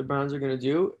don't know what the Browns are going to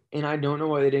do, and I don't know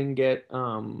why they didn't get.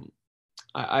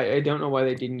 I don't know why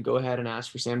they didn't go ahead and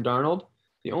ask for Sam Darnold.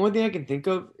 The only thing I can think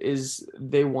of is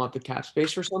they want the cap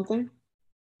space for something,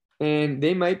 and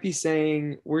they might be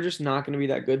saying we're just not going to be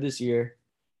that good this year,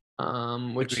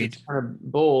 which is kind of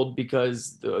bold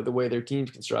because the way their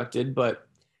team's constructed. But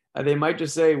they might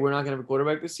just say we're not going to have a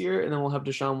quarterback this year, and then we'll have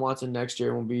Deshaun Watson next year,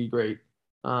 and we'll be great.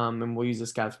 And we'll use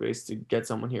this cap space to get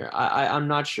someone here. I'm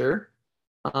not sure.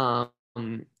 But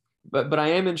I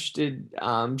am interested.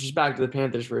 Just back to the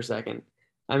Panthers for a second.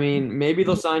 I mean, maybe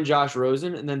they'll sign Josh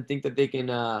Rosen and then think that they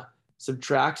can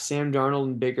subtract Sam Darnold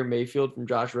and Baker Mayfield from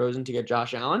Josh Rosen to get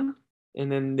Josh Allen, and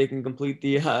then they can complete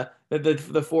the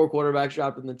 4 quarterbacks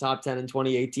dropped in the top 10 in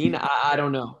 2018. I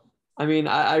don't know. I mean,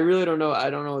 I really don't know. I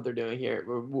don't know what they're doing here.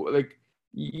 Like,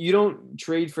 you don't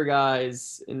trade for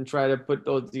guys and try to put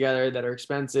those together that are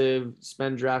expensive,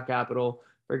 spend draft capital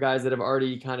for guys that have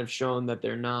already kind of shown that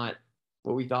they're not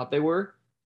what we thought they were.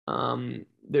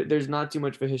 There's not too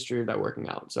much of a history of that working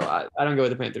out. So I don't get what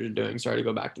the Panthers are doing. Sorry to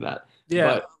go back to that.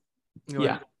 Yeah. But,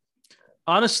 yeah.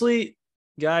 Honestly,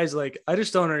 guys, I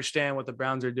just don't understand what the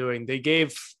Browns are doing. They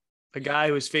gave a guy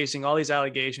who is facing all these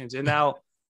allegations. And now,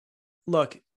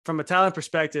 look, from a talent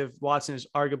perspective, Watson is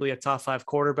arguably a top 5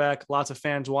 quarterback. Lots of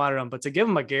fans wanted him, but to give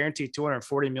him a guaranteed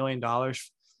 $240 million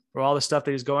for all the stuff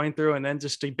that he's going through, and then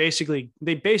just they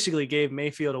basically gave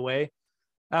Mayfield away.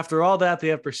 After all that, they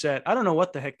have Brissett. I don't know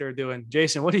what the heck they're doing.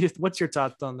 Jason, what's your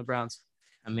thoughts on the Browns?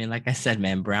 I mean, like I said,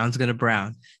 man, Brown's gonna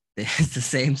Brown. It's the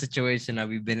same situation that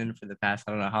we've been in for the past,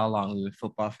 I don't know how long, we were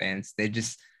football fans.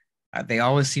 They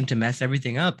always seem to mess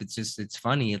everything up. It's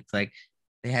funny. It's like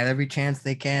they have every chance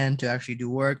they can to actually do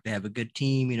work. They have a good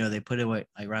team. They put it like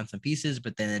around some pieces,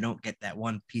 but then they don't get that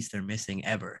one piece they're missing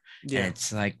ever. Yeah. And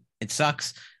it's like, it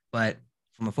sucks. But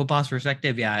from a football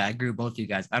perspective, yeah, I agree with both of you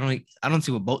guys. I don't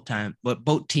see what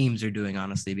both teams are doing,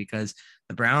 honestly, because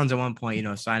the Browns at one point,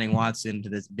 signing Watson to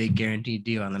this big guaranteed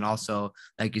deal. And then also,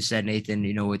 like you said, Nathan,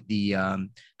 with the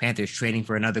Panthers trading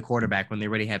for another quarterback when they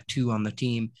already have two on the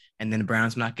team. And then the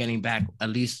Browns not getting back at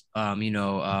least, Sam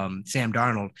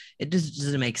Darnold. It just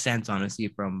doesn't make sense, honestly,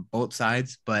 from both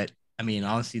sides. But I mean,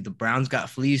 honestly, the Browns got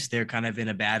fleeced. They're kind of in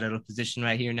a bad little position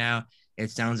right here now. It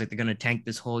sounds like they're going to tank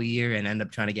this whole year and end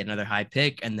up trying to get another high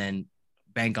pick and then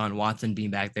bank on Watson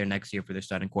being back there next year for their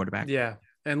starting quarterback. Yeah.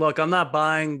 And look, I'm not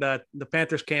buying that the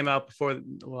Panthers came out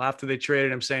after they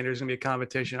traded him saying there's going to be a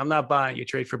competition. I'm not buying you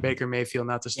trade for Baker Mayfield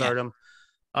not to start him.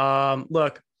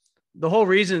 Look, the whole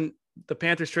reason the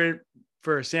Panthers traded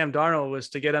for Sam Darnold was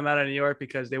to get him out of New York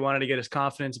because they wanted to get his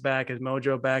confidence back, his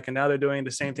mojo back. And now they're doing the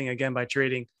same thing again by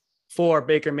trading for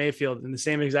Baker Mayfield in the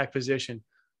same exact position.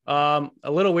 A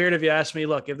little weird if you ask me.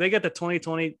 Look, if they get the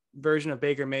 2020 version of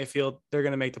Baker Mayfield, they're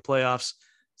going to make the playoffs.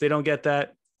 If they don't get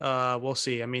that, we'll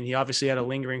see. I mean, he obviously had a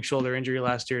lingering shoulder injury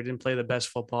last year. Didn't play the best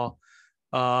football.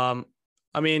 I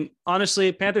mean,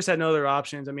 honestly, Panthers had no other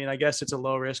options. I mean, I guess it's a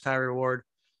low risk, high reward.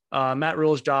 Matt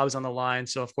Rule's job is on the line.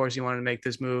 So of course he wanted to make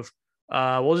this move.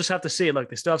 We'll just have to see. Look,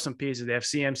 they still have some pieces. They have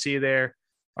CMC there,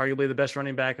 arguably the best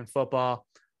running back in football.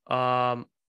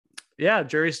 Yeah,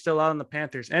 jury's still out on the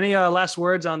Panthers. Any last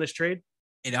words on this trade?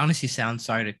 It honestly sounds,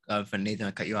 sorry for Nathan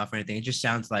to cut you off or anything. It just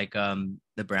sounds like the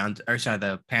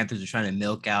Panthers are trying to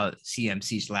milk out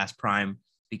CMC's last prime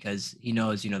because he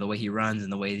knows, the way he runs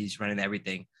and the way he's running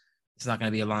everything. It's not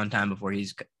going to be a long time before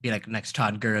he's be like next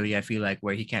Todd Gurley, I feel like,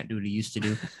 where he can't do what he used to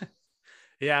do.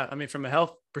 Yeah, I mean, from a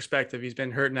health perspective, he's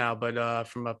been hurt now, but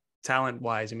from a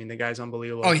talent-wise, I mean, the guy's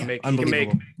unbelievable. Oh, yeah,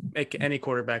 unbelievable. He can make any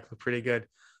quarterback look pretty good.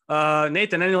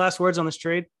 Nathan, any last words on this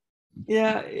trade?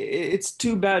 Yeah, it's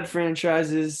two bad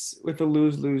franchises with a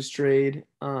lose-lose trade.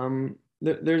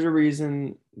 There's a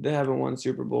reason they haven't won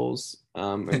Super Bowls,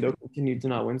 and they'll continue to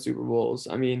not win Super Bowls.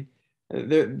 I mean,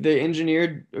 they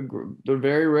engineered the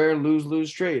very rare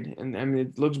lose-lose trade, and I mean,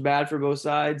 it looks bad for both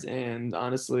sides. And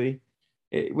honestly,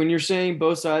 when you're saying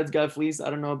both sides got fleeced, I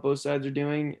don't know what both sides are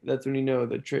doing. That's when you know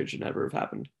the trade should never have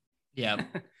happened. Yeah,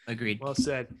 agreed. Well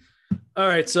said. All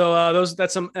right, so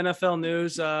that's some NFL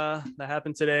news that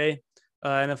happened today.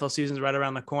 NFL season's right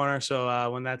around the corner,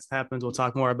 so when that happens, we'll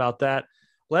talk more about that.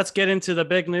 Let's get into the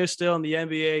big news still in the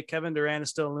NBA. Kevin Durant is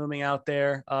still looming out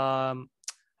there.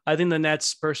 I think the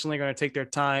Nets personally are going to take their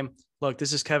time. Look,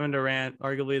 this is Kevin Durant,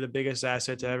 arguably the biggest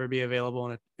asset to ever be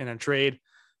available in a trade.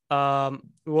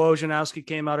 Wojnarowski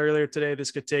came out earlier today.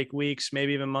 This could take weeks,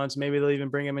 maybe even months. Maybe they'll even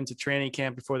bring him into training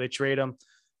camp before they trade him.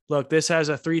 Look, this has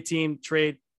a 3-team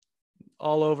trade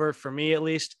all over for me, at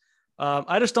least.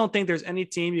 I just don't think there's any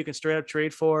team you can straight up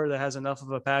trade for that has enough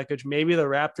of a package. Maybe the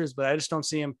Raptors, but I just don't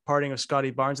see him parting with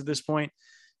Scotty Barnes at this point.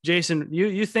 Jason,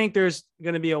 you think there's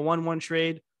going to be a 1-1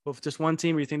 trade with just one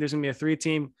team, or you think there's going to be a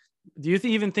 3-team? Do you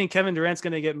even think Kevin Durant's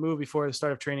going to get moved before the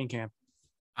start of training camp?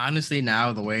 Honestly,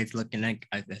 now the way it's looking, like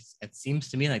it seems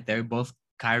to me like they're both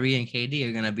Kyrie and KD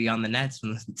are going to be on the Nets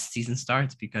when the season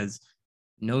starts because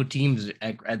no teams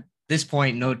at this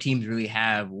point, no teams really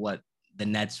have what the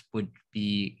Nets would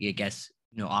be, I guess,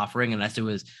 offering, unless it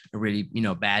was a really,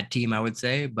 bad team, I would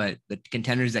say. But the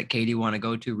contenders that KD want to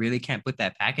go to really can't put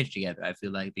that package together, I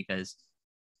feel like, because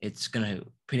it's going to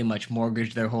pretty much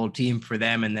mortgage their whole team for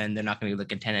them, and then they're not going to be able to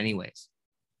contend anyways.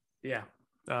 Yeah.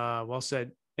 Well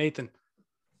said. Nathan.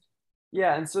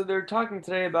 Yeah, and so they're talking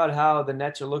today about how the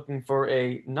Nets are looking for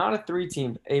not a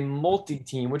 3-team, a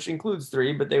multi-team, which includes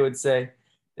 3, but they would say,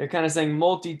 they're kind of saying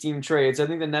multi-team trades. I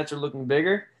think the Nets are looking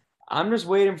bigger. I'm just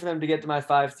waiting for them to get to my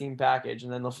 5-team package,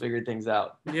 and then they'll figure things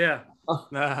out. Yeah.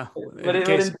 But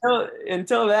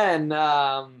until then,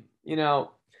 I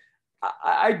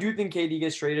do think KD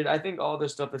gets traded. I think all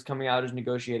this stuff that's coming out is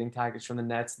negotiating tactics from the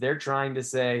Nets. They're trying to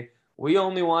say, we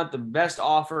only want the best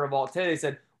offer of all. Today they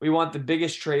said, we want the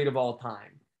biggest trade of all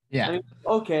time. Yeah. I mean,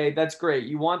 okay, that's great.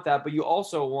 You want that, but you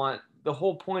also want – the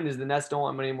whole point is the Nets don't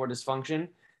want any more dysfunction.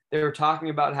 They were talking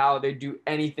about how they do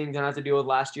anything to not have to deal with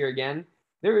last year again.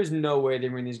 There is no way they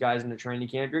bring these guys into training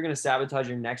camp. You're going to sabotage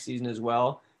your next season as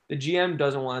well. The GM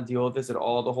doesn't want to deal with this at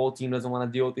all. The whole team doesn't want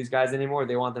to deal with these guys anymore.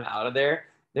 They want them out of there.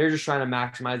 They're just trying to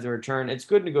maximize their return. It's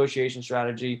good negotiation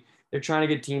strategy. They're trying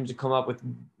to get teams to come up with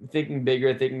thinking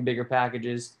bigger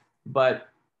packages. But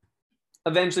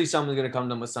eventually someone's going to come to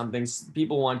them with something.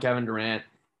 People want Kevin Durant,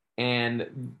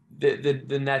 and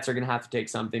the Nets are going to have to take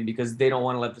something because they don't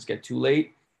want to let this get too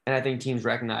late. And I think teams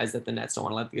recognize that the Nets don't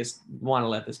want to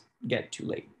let this get too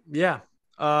late. Yeah.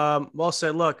 Well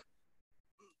said. Look,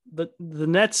 the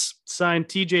Nets signed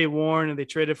TJ Warren and they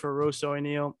traded for Royce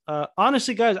O'Neal.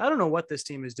 Honestly, guys, I don't know what this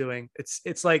team is doing.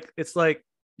 It's like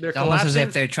they're almost as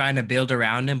if they're trying to build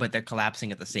around him, but they're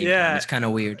collapsing at the same time. It's kind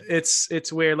of weird.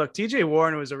 It's weird. Look, TJ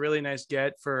Warren was a really nice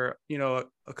get for,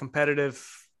 a competitive,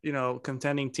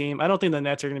 contending team. I don't think the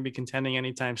Nets are going to be contending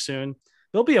anytime soon.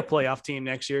 They'll be a playoff team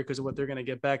next year because of what they're going to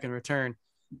get back in return.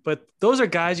 But those are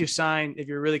guys you sign if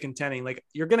you're really contending. Like,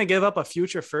 you're going to give up a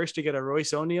future first to get a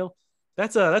Royce O'Neal.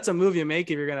 That's a move you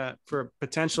make if you're going to, for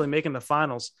potentially making the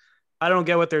finals. I don't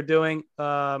get what they're doing.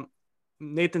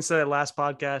 Nathan said it last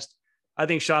podcast. I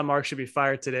think Sean Marks should be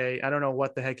fired today. I don't know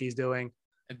what the heck he's doing.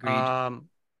 Agreed.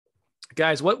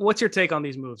 Guys, what's your take on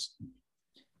these moves?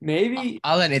 Maybe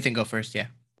I'll let Nathan go first. Yeah.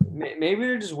 Maybe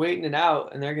they're just waiting it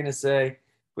out and they're going to say,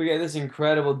 if we get this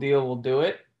incredible deal, we'll do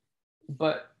it.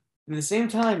 But at the same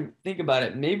time, think about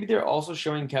it. Maybe they're also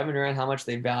showing Kevin Durant how much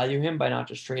they value him by not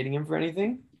just trading him for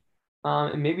anything.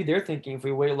 And maybe they're thinking if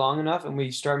we wait long enough and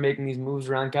we start making these moves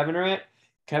around Kevin Durant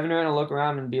will look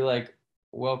around and be like,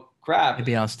 well, crap.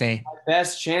 Maybe I'll stay. My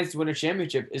best chance to win a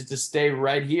championship is to stay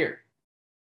right here.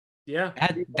 Yeah.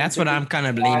 That's what I'm kind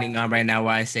of leaning on right now,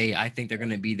 why I say I think they're going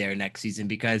to be there next season,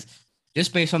 because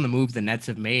just based on the moves the Nets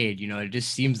have made, it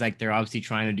just seems like they're obviously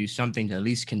trying to do something to at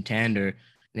least contend, and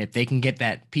if they can get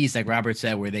that piece, like Robert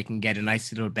said, where they can get a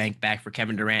nice little bank back for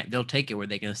Kevin Durant, they'll take it where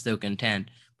they can still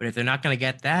contend. But if they're not going to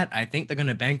get that, I think they're going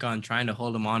to bank on trying to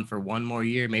hold him on for one more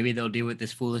year. Maybe they'll deal with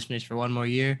this foolishness for one more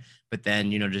year, but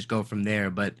then, just go from there.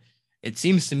 But it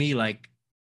seems to me like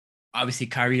obviously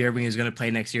Kyrie Irving is going to play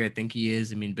next year. I think he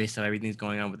is. I mean, based on everything's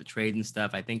going on with the trade and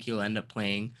stuff, I think he'll end up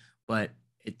playing. But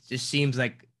it just seems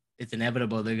like it's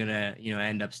inevitable they're going to,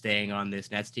 end up staying on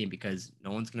this Nets team because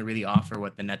no one's going to really offer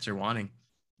what the Nets are wanting.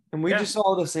 And we just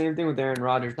saw the same thing with Aaron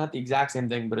Rodgers. Not the exact same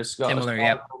thing, but a similar,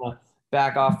 yeah.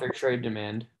 Back off their trade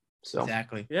demand. So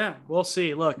exactly. Yeah, we'll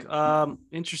see. Look,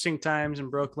 interesting times in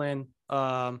Brooklyn.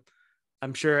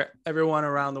 I'm sure everyone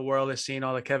around the world has seen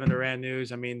all the Kevin Durant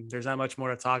news. I mean, there's not much more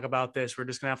to talk about this. We're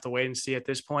just going to have to wait and see at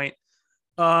this point.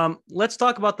 Let's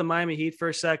talk about the Miami Heat for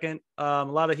a second. A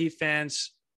lot of Heat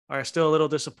fans are still a little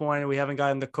disappointed. We haven't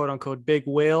gotten the quote-unquote big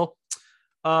whale.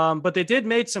 But they did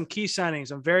make some key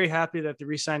signings. I'm very happy that they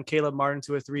re-signed Caleb Martin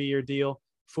to a 3-year deal,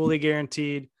 fully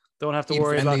guaranteed. Don't have to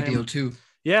worry about him. Deal too.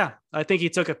 Yeah, I think he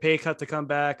took a pay cut to come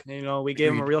back. We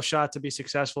gave him a real shot to be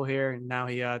successful here, and now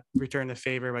he returned the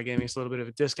favor by giving us a little bit of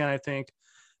a discount, I think.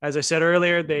 As I said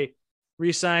earlier, they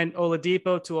re-signed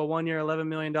Oladipo to a 1-year, $11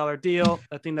 million deal.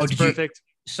 I think that's perfect.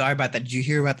 Sorry about that. Did you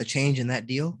hear about the change in that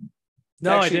deal?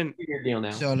 No, I didn't. Deal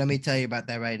now. So let me tell you about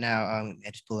that right now. I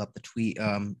just pulled up the tweet.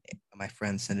 My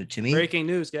friend sent it to me. Breaking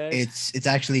news, guys. It's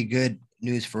actually good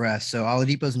news for us. So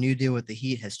Oladipo's new deal with the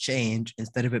Heat has changed.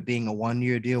 Instead of it being a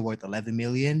 1-year deal worth $11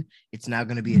 million, it's now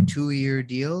going to be a 2-year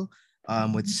deal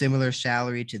with similar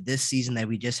salary to this season that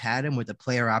we just had him, with a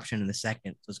player option in the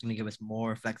second. So it's going to give us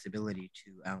more flexibility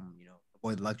to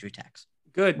avoid the luxury tax.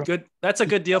 Good. That's a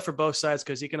good deal for both sides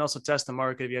because he can also test the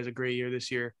market if he has a great year this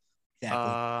year.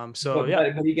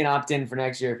 Exactly. But he can opt in for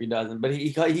next year if he doesn't. But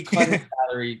he cut his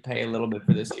salary pay a little bit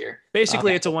for this year.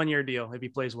 Basically, it's a 1-year deal if he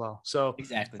plays well. So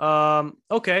exactly.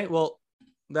 Okay. Well,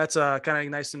 that's kind of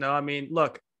nice to know. I mean,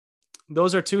 look,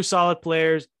 those are two solid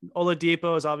players.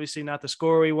 Oladipo is obviously not the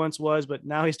scorer he once was, but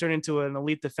now he's turned into an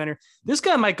elite defender. This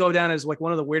guy might go down as like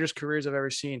one of the weirdest careers I've ever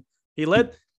seen. He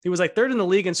was like 3rd in the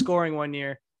league in scoring 1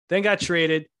 year, then got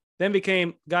traded. Then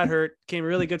got hurt, became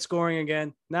really good scoring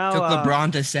again. Now took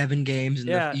LeBron to 7 games in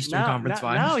the Eastern Conference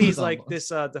Finals. Now he's like this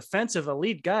defensive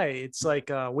elite guy. It's like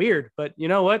weird, but you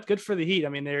know what? Good for the Heat. I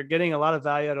mean, they're getting a lot of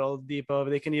value out of Oladipo.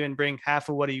 They can even bring half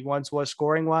of what he once was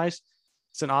scoring wise.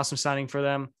 It's an awesome signing for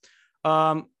them.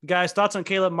 Guys, thoughts on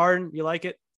Caleb Martin? You like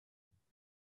it?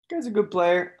 Guy's a good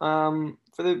player.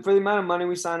 For the amount of money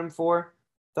we signed him for,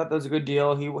 thought that was a good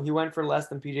deal. He went for less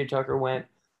than PJ Tucker went.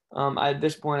 At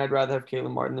this point, I'd rather have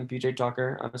Caleb Martin than PJ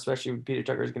Tucker, especially if PJ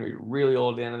Tucker is going to be really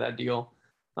old at the end of that deal.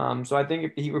 So I think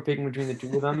if the Heat were picking between the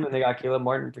two of them and they got Caleb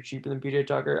Martin for cheaper than PJ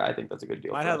Tucker, I think that's a good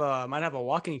deal. Might have a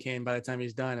walking cane by the time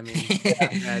he's done. I mean,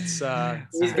 he's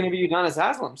going to be Udonis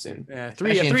Haslam soon. Yeah,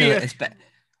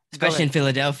 especially in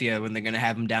Philadelphia when they're going to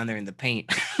have him down there in the paint.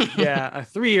 Yeah, a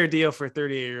 3-year deal for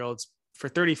 38-year-olds for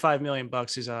 $35 million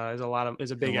is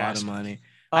a big ask. Lot of money.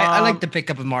 I like the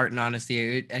pickup of Martin,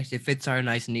 honestly. It actually fits our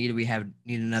nice need. We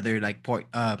need another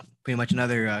pretty much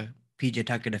another PJ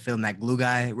Tucker to film that glue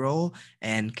guy role,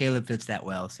 and Caleb fits that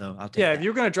well. So I'll take Yeah, that. if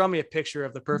you're going to draw me a picture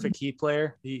of the perfect Heat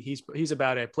player, he's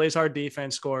about it. Plays hard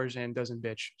defense, scores, and doesn't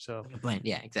bitch. So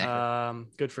yeah, exactly.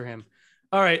 Good for him.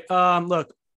 All right.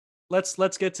 Look,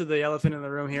 let's get to the elephant in the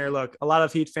room here. Look, a lot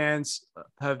of Heat fans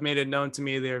have made it known to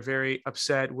me they're very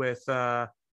upset with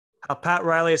how Pat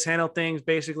Riley has handled things,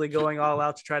 basically going all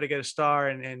out to try to get a star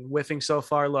and whiffing so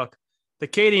far. Look, the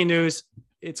KD news,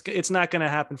 it's not going to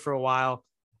happen for a while.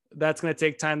 That's going to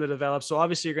take time to develop. So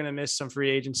obviously you're going to miss some free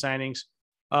agent signings.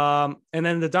 And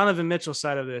then the Donovan Mitchell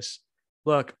side of this.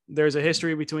 Look, there's a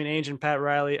history between Ainge and Pat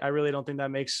Riley. I really don't think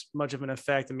that makes much of an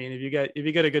effect. I mean, if you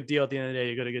get a good deal at the end of the day,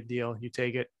 you get a good deal. You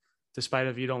take it, despite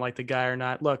if you don't like the guy or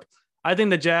not. Look, I think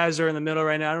the Jazz are in the middle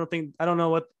right now. I don't think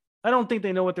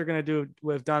they know what they're going to do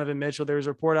with Donovan Mitchell. There was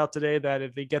a report out today that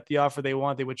if they get the offer they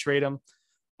want, they would trade him.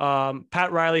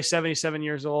 Pat Riley, 77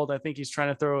 years old. I think he's trying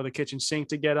to throw the kitchen sink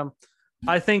to get him.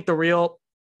 I think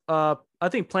I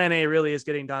think plan A really is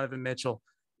getting Donovan Mitchell,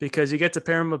 because you get to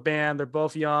pair him with Bam. They're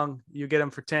both young. You get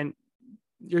them for 10.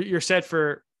 You're set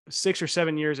for 6 or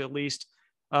 7 years at least.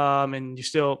 And you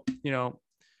still,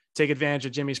 take advantage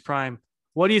of Jimmy's prime.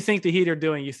 What do you think the Heat are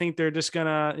doing? You think they're just going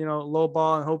to, low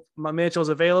ball and hope Mitchell's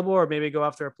available, or maybe go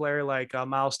after a player like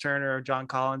Miles Turner or John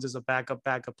Collins as a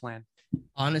backup plan?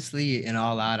 Honestly, in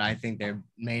all out, I think their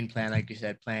main plan, like you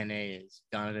said, plan A is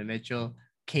Donovan Mitchell.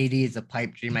 KD is a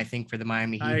pipe dream, I think, for the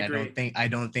Miami Heat. I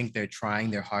don't think they're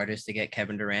trying their hardest to get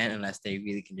Kevin Durant unless they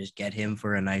really can just get him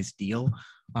for a nice deal.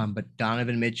 But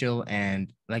Donovan Mitchell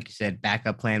and, like you said,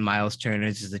 backup plan Miles Turner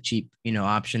is a cheap,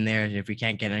 option there. If we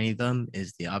can't get any of them,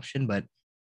 is the option. But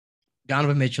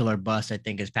Donovan Mitchell or bust, I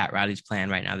think, is Pat Riley's plan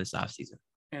right now this offseason.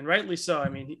 And rightly so. I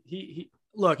mean, he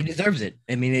deserves it.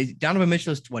 I mean, Donovan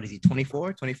Mitchell is, what is he,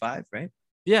 24, 25, right?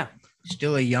 Yeah.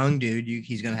 Still a young dude.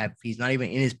 He's not even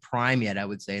in his prime yet, I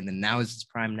would say. And then now is his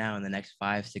prime now in the next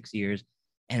 5-6 years.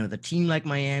 And with a team like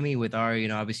Miami, with our,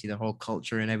 obviously the whole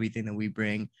culture and everything that we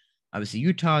bring, obviously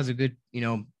Utah is a good,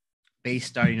 base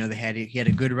start. He had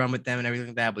a good run with them and everything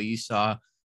like that. But you saw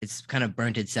it's kind of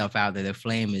burnt itself out there. The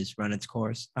flame has run its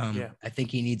course. I think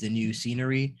he needs a new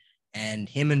scenery. And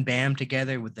him and Bam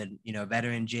together with the,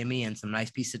 veteran Jimmy and some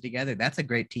nice pieces together, that's a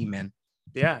great team, man.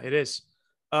 Yeah, it is.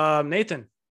 Nathan.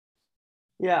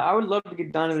 Yeah, I would love to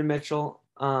get Donovan Mitchell.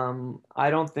 I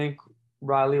don't think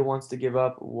Riley wants to give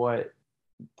up what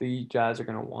the Jazz are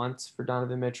going to want for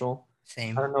Donovan Mitchell.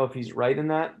 Same. I don't know if he's right in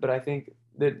that, but I think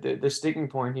the sticking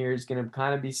point here is going to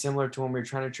kind of be similar to when we were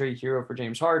trying to trade Hero for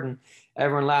James Harden.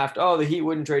 Everyone laughed, oh, the Heat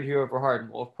wouldn't trade Hero for Harden.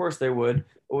 Well, of course they would.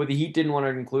 But what the Heat didn't want to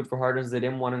include for Harden is they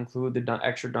didn't want to include the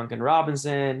extra Duncan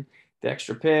Robinson, the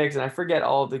extra picks, and I forget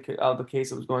all of the case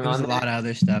that was going on. There's a lot of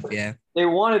other stuff, yeah. They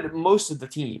wanted most of the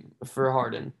team for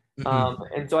Harden. Mm-hmm.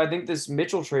 And so I think this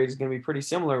Mitchell trade is going to be pretty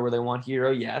similar, where they want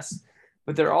Hero, yes,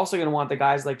 but they're also going to want the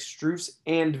guys like Strus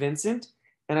and Vincent.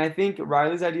 And I think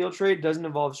Riley's ideal trade doesn't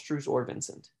involve Strus or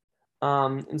Vincent.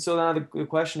 And so now the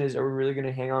question is, are we really going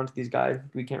to hang on to these guys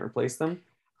if we can't replace them?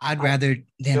 I'd rather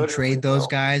them trade those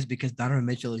guys because Donovan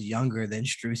Mitchell is younger than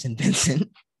Strus and Vincent.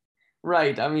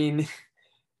 Right. I mean,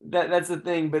 that's the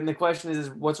thing. But the question is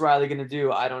what's Riley going to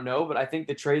do? I don't know. But I think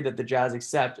the trade that the Jazz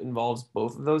accept involves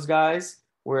both of those guys,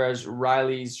 whereas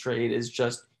Riley's trade is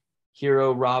just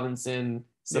Hero, Robinson,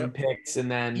 some picks,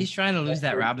 and then he's trying to lose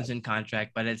that Robinson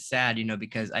contract, but it's sad,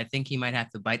 because I think he might have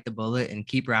to bite the bullet and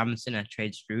keep Robinson and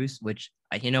trade Strus, which,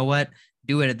 you know what,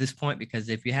 do it at this point, because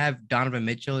if you have Donovan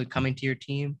Mitchell coming to your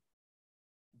team,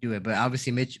 do it. But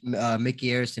obviously Mickey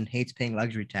Arison hates paying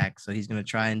luxury tax, so he's going to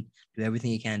try and do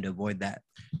everything he can to avoid that.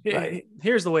 Right.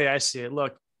 Here's the way I see it.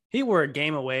 Look, he were a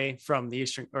game away from the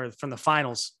Eastern or from the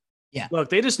finals. Yeah. Look,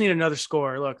 they just need another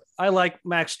scorer. Look, I like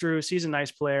Max Strus. He's a nice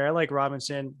player. I like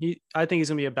Robinson. I think he's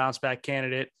going to be a bounce back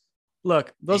candidate.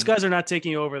 Look, those guys are not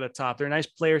taking you over the top. They're nice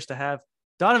players to have.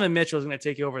 Donovan Mitchell is going to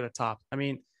take you over the top. I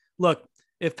mean, look,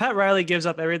 if Pat Riley gives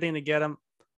up everything to get him,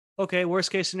 okay,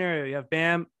 worst case scenario, you have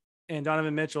Bam and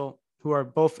Donovan Mitchell, who are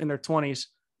both in their 20s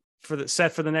for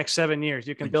the next 7 years.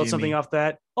 You can build something off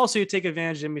that. Also, you take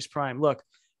advantage of Jimmy's prime. Look,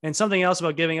 and something else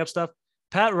about giving up stuff.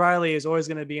 Pat Riley is always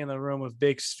going to be in the room with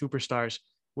big superstars,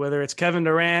 whether it's Kevin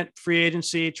Durant, free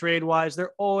agency, trade-wise.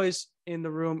 They're always in the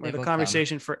room or the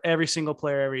conversation for every single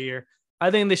player every year.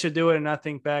 I think they should do it and not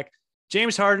think back.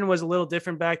 James Harden was a little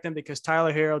different back then because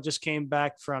Tyler Herro just came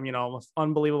back from,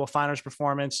 unbelievable finals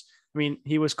performance. I mean,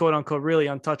 he was quote unquote really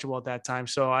untouchable at that time.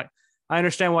 So I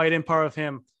understand why you didn't part with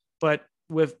him, but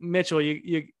with Mitchell,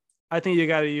 I think you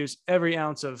got to use every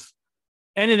ounce of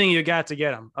anything you got to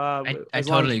get him. I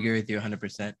totally agree with you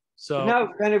 100%. So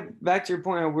now, kind of back to your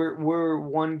point, we're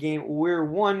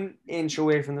 1 inch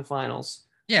away from the finals.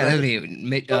 Yeah, right?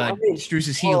 literally,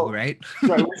 Struce's heel, well, right?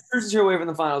 right. Strus is here away from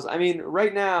the finals. I mean,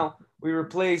 right now we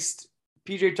replaced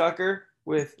PJ Tucker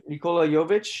with Nikola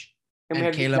Jovic, and we And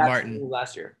have the Caleb exact same Martin. team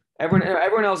last year.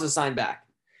 Everyone else is signed back.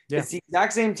 Yeah. It's the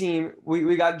exact same team.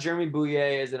 We got Jeremy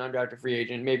Bouye as an undrafted free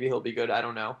agent. Maybe he'll be good. I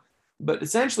don't know. But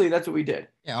essentially, that's what we did.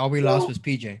 Yeah, all we lost was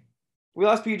PJ. We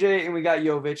lost PJ and we got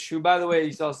Jovic, who, by the way,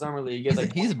 you saw Summer League.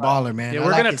 He's a baller, man. Yeah,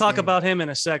 we're going to talk about him in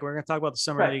a sec. We're going to talk about the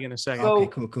Summer League in a second. So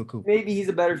okay, cool. Maybe he's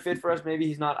a better fit for us. Maybe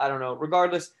he's not. I don't know.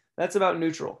 Regardless, that's about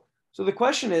neutral. So the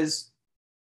question is,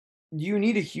 do you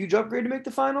need a huge upgrade to make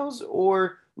the finals?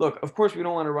 Or, look, of course, we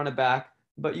don't want to run it back,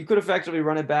 but you could effectively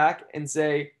run it back and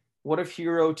say, what if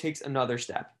Hero takes another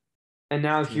step? And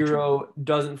now Hero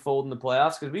doesn't fold in the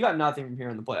playoffs because we got nothing from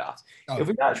Hero in the playoffs. If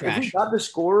we got the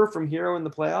scorer from Hero in the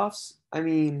playoffs, I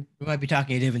mean, we might be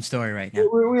talking a different story right now.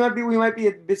 We might be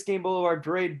at Biscayne Boulevard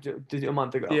parade a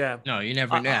month ago. Yeah. No, you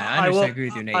never know. I agree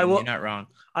with you, Nathan. You're not wrong.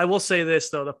 I will say this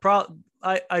though.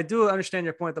 I do understand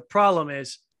your point. The problem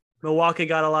is Milwaukee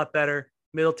got a lot better.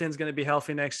 Middleton's going to be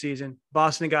healthy next season.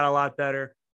 Boston got a lot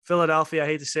better. Philadelphia, I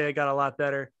hate to say it, got a lot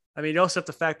better. I mean, you also have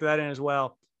to factor that in as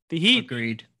well. The Heat,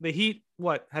 agreed. The Heat,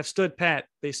 have stood pat.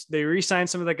 They re-signed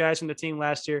some of the guys from the team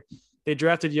last year. They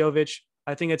drafted Jovic.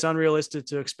 I think it's unrealistic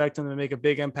to expect him to make a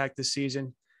big impact this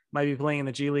season. Might be playing in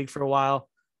the G League for a while.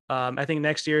 I think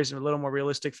next year is a little more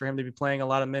realistic for him to be playing a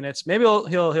lot of minutes. Maybe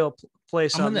he'll play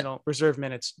some reserve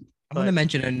minutes. I'm going to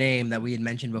mention a name that we had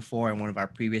mentioned before in one of our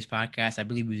previous podcasts. I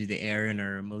believe it was either Aaron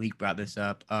or Malik brought this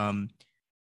up.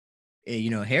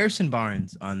 Harrison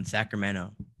Barnes on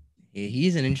Sacramento.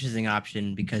 He's an interesting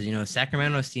option because,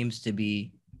 Sacramento seems to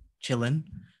be chilling.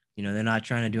 They're not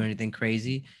trying to do anything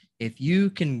crazy. If you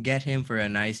can get him for a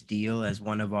nice deal as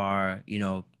one of our,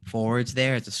 forwards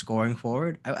there, as a scoring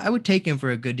forward, I would take him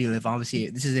for a good deal. This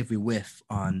is if we whiff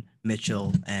on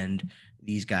Mitchell and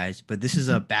these guys. But this is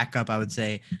a backup, I would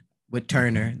say, with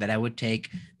Turner that I would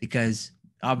take because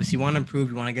obviously you want to improve.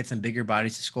 You want to get some bigger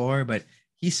bodies to score, but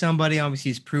he's somebody, obviously,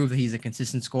 he's proved that he's a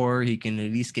consistent scorer. He can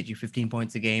at least get you 15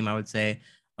 points a game, I would say.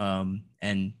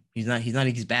 And he's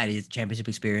bad. He has championship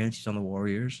experience. He's on the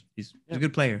Warriors. He's a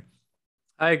good player.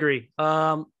 I agree.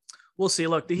 We'll see.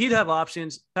 Look, the Heat have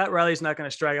options. Pat Riley's not going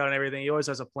to strike out on everything. He always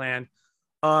has a plan.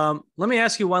 Let me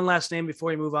ask you one last name before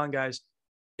we move on, guys.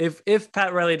 If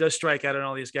Pat Riley does strike out on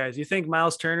all these guys, do you think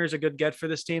Miles Turner is a good get for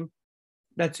this team?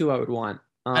 That's who I would want.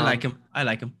 I like him. I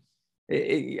like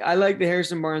the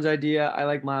Harrison Barnes idea. I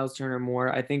like Miles Turner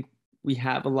more. I think we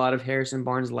have a lot of Harrison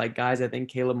Barnes-like guys. I think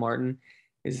Caleb Martin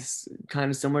is kind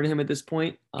of similar to him at this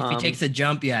point. If he takes a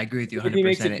jump, I agree with you 100%. If he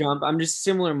makes a jump, I'm just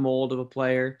similar mold of a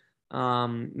player.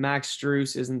 Max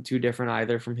Strus isn't too different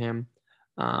either from him.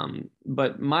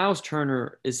 But Miles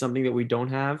Turner is something that we don't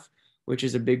have, which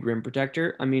is a big rim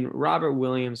protector. I mean, Robert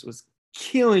Williams was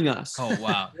killing us. Oh,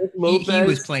 wow. he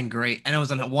was playing great, and it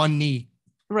was on one knee.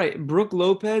 Right. Brook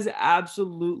Lopez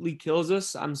absolutely kills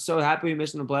us. I'm so happy we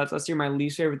missed in the playoffs last year. My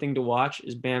least favorite thing to watch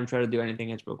is Bam try to do anything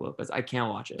against Brook Lopez. I can't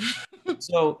watch it.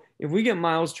 So if we get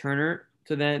Miles Turner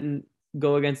to then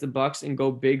go against the Bucks and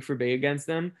go big for big against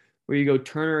them, where you go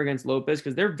Turner against Lopez,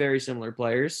 because they're very similar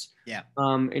players. Yeah.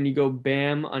 And you go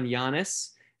Bam on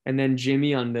Giannis and then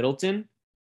Jimmy on Middleton,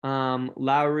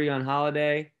 Lowry on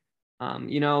Holiday,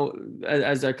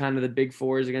 as a kind of the big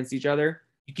fours against each other.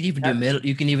 You can even do middle.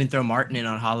 You can even throw Martin in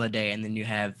on Holiday, and then you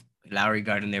have Lowry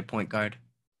guard and their point guard.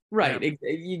 Right, yeah.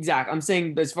 Exactly. I'm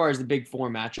saying as far as the big four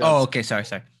matchups. Oh, okay. Sorry.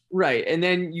 Right, and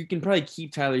then you can probably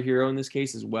keep Tyler Hero in this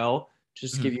case as well,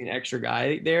 just to give you an extra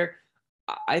guy there.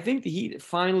 I think the Heat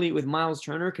finally with Miles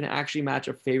Turner can actually match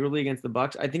up favorably against the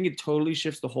Bucks. I think it totally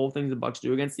shifts the whole thing the Bucks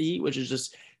do against the Heat, which is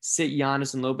just sit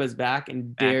Giannis and Lopez back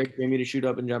and dare Jimmy to shoot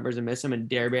up and jumpers and miss him, and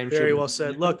dare Bam. Very well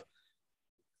said. Look.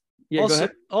 Yeah, go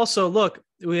ahead. Also, look,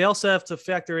 we also have to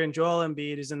factor in Joel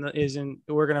Embiid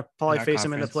we're going to probably face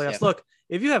him in the playoffs. Yep. Look,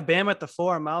 if you have Bam at the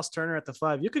 4 and Miles Turner at the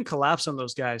 5, you can collapse on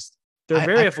those guys. They're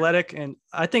very athletic, and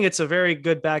I think it's a very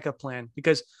good backup plan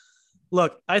because,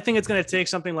 look, I think it's going to take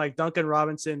something like Duncan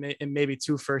Robinson and maybe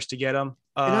 2 firsts to get him.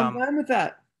 And I'm fine with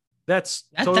that. That's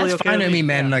totally okay fine with me,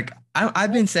 man. Yeah. Like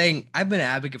I've been an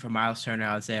advocate for Miles Turner,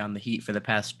 I would say, on the Heat for the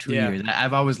past 2 years.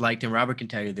 I've always liked him. Robert can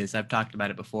tell you this. I've talked about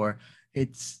it before.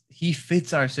 He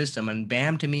fits our system, and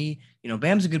Bam, to me,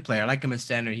 Bam's a good player. I like him as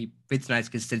center. He fits nice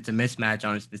because it's a mismatch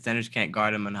on the centers can't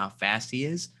guard him on how fast he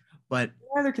is. But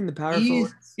neither can the power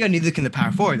forward. Yeah, neither can the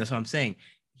power forward. That's what I'm saying.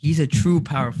 He's a true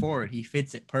power forward. He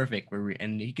fits it perfect.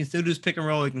 And he can still do his pick and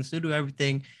roll. He can still do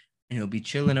everything, and he'll be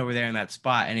chilling over there in that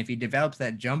spot. And if he develops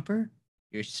that jumper,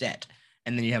 you're set.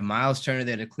 And then you have Miles Turner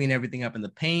there to clean everything up in the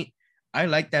paint. I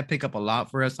like that pickup a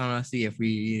lot for us, honestly, if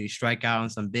we strike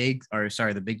out on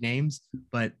the big names.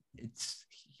 But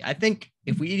I think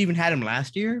if we even had him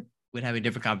last year, we'd have a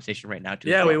different conversation right now too.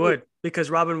 Yeah, we would, because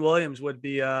Robin Williams would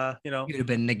be, He would have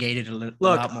been negated a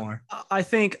lot more. I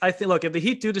think, look, if the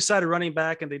Heat do decide a running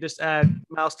back and they just add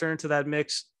Miles Turner to that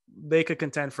mix, they could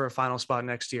contend for a final spot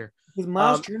next year. Because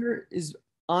Miles Turner is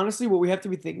honestly what we have to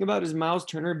be thinking about is Miles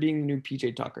Turner being the new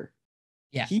PJ Tucker.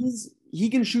 Yeah, he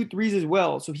can shoot threes as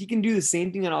well, so he can do the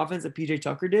same thing on offense that PJ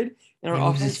Tucker did. And our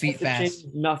offense his feet fast.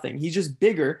 Nothing. He's just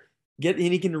bigger. And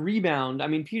he can rebound. I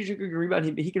mean, PJ Tucker can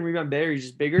rebound. He can rebound better. He's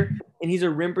just bigger, and he's a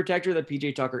rim protector that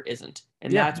PJ Tucker isn't.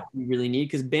 And that's what we really need,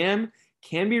 because Bam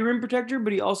can be a rim protector,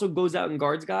 but he also goes out and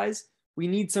guards guys. We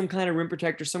need some kind of rim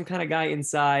protector, some kind of guy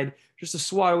inside, just to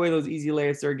swat away those easy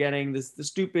layups they're getting, the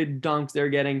stupid dunks they're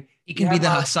getting. He can be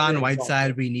the Hassan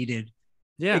Whiteside we needed.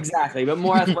 Yeah, exactly. But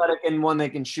more athletic and one that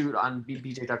can shoot on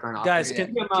PJ Tucker and guys.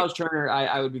 Miles Turner,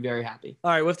 I would be very happy.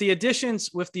 All right, with the additions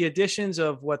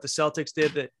of what the Celtics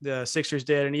did, that the Sixers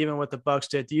did, and even what the Bucks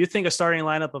did, do you think a starting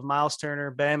lineup of Miles Turner,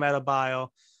 Bam Adebayo,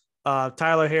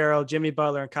 Tyler Herro, Jimmy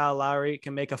Butler, and Kyle Lowry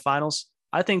can make a finals?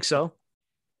 I think so.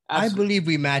 Absolutely. I believe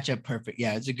we match up perfect.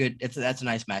 Yeah, that's a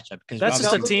nice matchup, because that's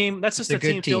just a team. That's just a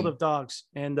team filled of dogs,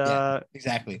 and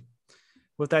exactly.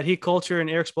 With that Heat culture, and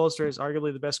Eric Spoelstra is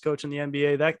arguably the best coach in the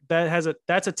NBA.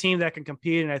 That's a team that can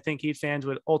compete, and I think Heat fans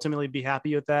would ultimately be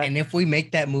happy with that. And if we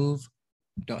make that move,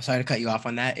 sorry to cut you off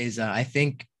on that, I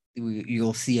think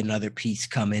you'll see another piece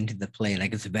come into the play,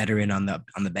 like it's a veteran on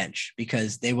the bench,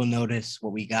 because they will notice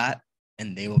what we got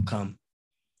and they will come.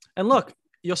 And look,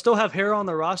 you'll still have Herro on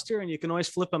the roster, and you can always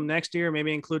flip him next year.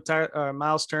 Maybe include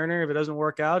Miles Turner if it doesn't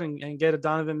work out, and get a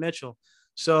Donovan Mitchell.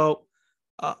 So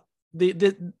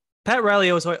the Pat Riley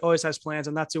always has plans.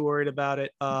 I'm not too worried about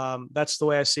it. That's the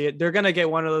way I see it. They're going to get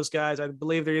one of those guys. I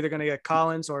believe they're either going to get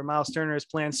Collins or Miles Turner as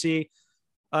plan C.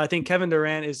 I think Kevin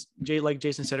Durant is, like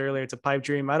Jason said earlier, it's a pipe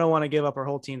dream. I don't want to give up our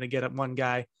whole team to get up one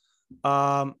guy.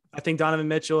 I think Donovan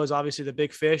Mitchell is obviously the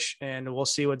big fish, and we'll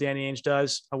see what Danny Ainge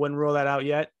does. I wouldn't rule that out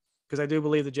yet, because I do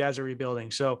believe the Jazz are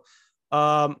rebuilding. So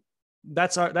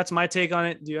that's my take on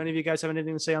it. Do any of you guys have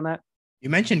anything to say on that? You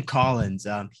mentioned Collins.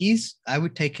 I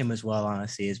would take him as well,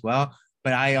 honestly, as well.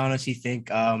 But I honestly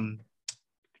think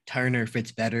Turner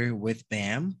fits better with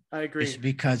Bam. I agree. Just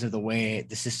because of the way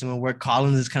the system will work.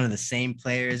 Collins is kind of the same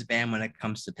player as Bam when it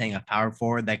comes to playing a power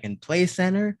forward that can play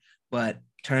center, but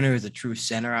Turner is a true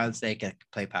center, I would say, can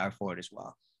play power forward as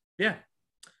well. Yeah.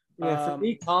 Yeah, for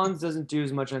me, Collins doesn't do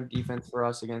as much on defense for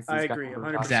us against these guys. I agree,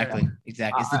 100%. Exactly. It's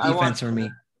the defense for me.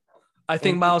 I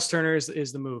think Miles Turner is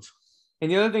the move. And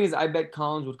the other thing is, I bet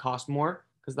Collins would cost more,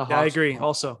 because the Hawks. I agree.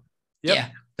 Also, yeah,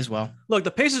 as well. Look,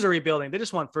 the Pacers are rebuilding. They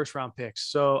just want first-round picks,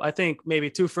 so I think maybe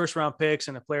 2 first-round picks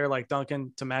and a player like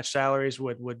Duncan to match salaries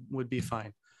would be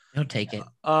fine. He'll take it.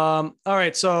 All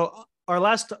right. So our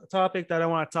last topic that I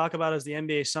want to talk about is the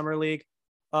NBA Summer League.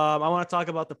 I want to talk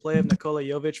about the play of Nikola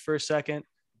Jovic for a second.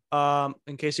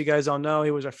 In case you guys don't know,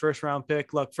 he was our first-round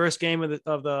pick. Look, first game of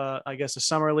the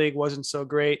Summer League wasn't so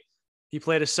great. He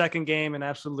played a second game and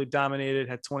absolutely dominated,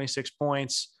 had 26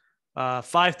 points, 5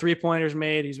 3-pointers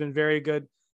made. He's been very good.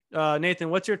 Nathan,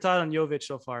 what's your thought on Jovic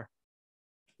so far?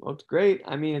 Looked great.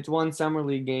 I mean, it's one Summer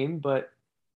League game, but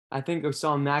I think I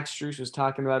saw Max Strus was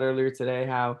talking about earlier today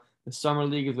how the Summer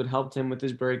League would help him with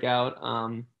his breakout.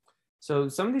 So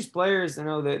some of these players, I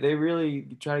know that they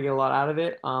really try to get a lot out of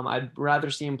it. I'd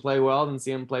rather see him play well than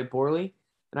see him play poorly.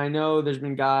 And I know there's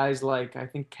been guys like, I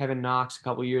think Kevin Knox a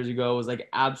couple years ago was like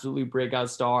absolutely breakout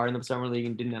star in the Summer League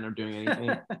and didn't end up doing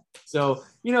anything. So,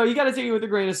 you got to take it with a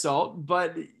grain of salt.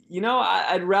 But,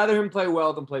 I'd rather him play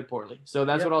well than play poorly. So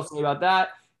that's what I'll say about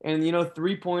that. And,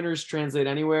 3-pointers translate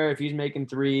anywhere. If he's making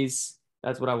threes,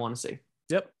 that's what I want to see.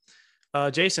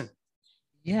 Yep. Jason.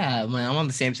 Yeah, man, I'm on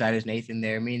the same side as Nathan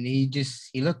there. I mean,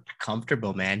 he looked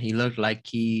comfortable, man. He looked like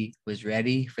he was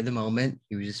ready for the moment.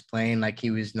 He was just playing like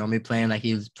he was normally playing, like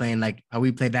he was playing like how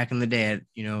we played back in the day at,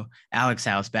 Alex's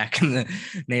house back in the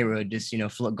neighborhood, just,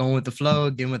 going with the flow,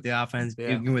 getting with the offense,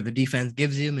 getting with the defense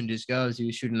gives him, and just goes. He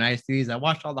was shooting nice threes. I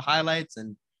watched all the highlights,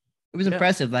 and it was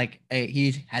impressive. Like,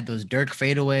 he had those Dirk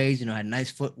fadeaways, had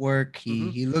nice footwork.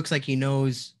 He looks like he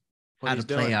knows how to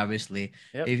play, obviously.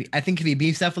 Yep. I think if he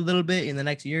beefs up a little bit in the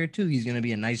next year or two, he's going to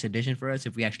be a nice addition for us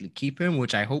if we actually keep him,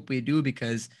 which I hope we do,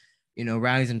 because,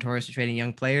 Riley's and Torres are trading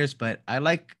young players. But I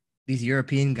like these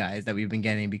European guys that we've been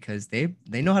getting, because they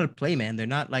know how to play, man. They're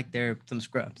not like they're some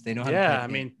scrubs. They know how to play. Yeah, I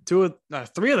mean, 3 of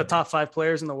the top 5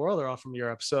 players in the world are all from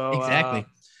Europe. So exactly.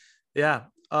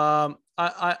 I'm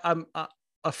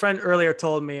a friend earlier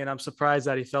told me, and I'm surprised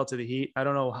that he fell to the Heat. I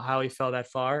don't know how he fell that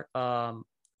far,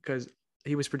 because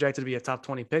he was projected to be a top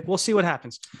 20 pick. We'll see what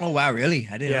happens. Oh, wow. Really?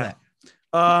 I didn't know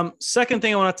that. Second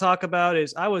thing I want to talk about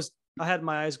is I was I had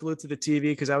my eyes glued to the TV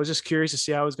because I was just curious to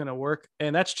see how it was going to work.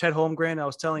 And that's Chet Holmgren. I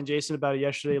was telling Jason about it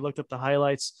yesterday. Looked up the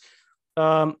highlights.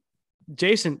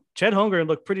 Jason, Chet Holmgren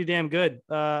looked pretty damn good.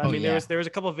 I mean, there was a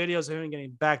couple of videos of him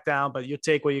getting back down, but you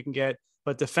take what you can get.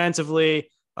 But defensively,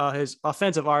 his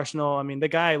offensive arsenal, I mean, the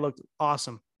guy looked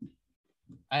awesome.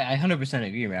 I 100%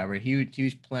 agree, Robert. He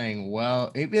was playing well.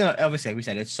 Obviously, like we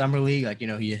said, it's summer league. Like,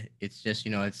 it's just,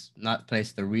 it's not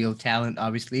placed the real talent,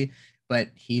 obviously. But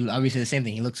he obviously the same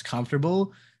thing. He looks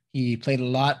comfortable. He played a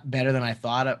lot better than I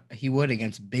thought he would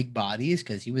against big bodies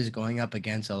because he was going up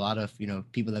against a lot of,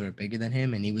 people that were bigger than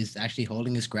him, and he was actually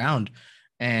holding his ground.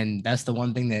 And that's the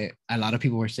one thing that a lot of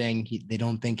people were saying they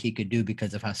don't think he could do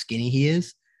because of how skinny he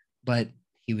is. But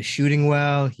he was shooting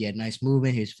well. He had nice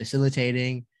movement. He was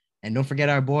facilitating. And don't forget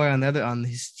our boy on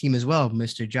his team as well,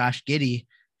 Mr. Josh Giddey,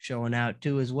 showing out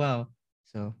too as well.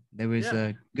 So there was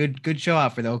a good show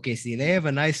out for the OKC. They have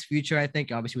a nice future, I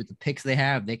think. Obviously, with the picks they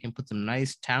have, they can put some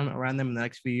nice talent around them in the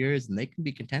next few years, and they can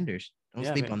be contenders. Don't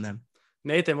sleep on them.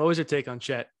 Nathan, what was your take on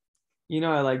Chet?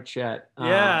 I like Chet.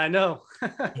 Yeah, I know.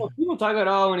 People talk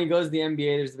about, when he goes to the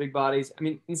NBA, there's the big bodies. I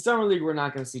mean, in summer league, we're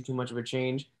not going to see too much of a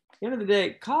change. At the end of the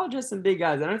day, college has some big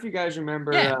guys. I don't know if you guys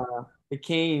remember the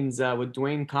Canes with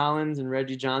Dwayne Collins and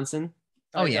Reggie Johnson.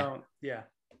 Oh, yeah. Yeah.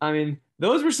 I mean,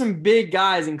 those were some big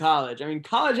guys in college. I mean,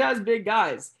 college has big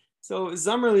guys. So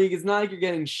summer league, it's not like you're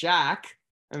getting Shaq.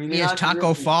 I mean, he has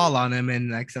Taco Fall on him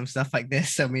and like some stuff like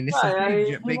this. I mean,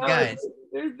 it's big guys.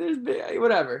 There's big,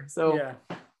 whatever. So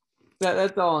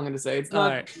that's all I'm going to say. It's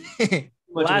not. All right.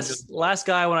 last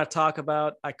guy I want to talk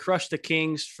about. I crushed the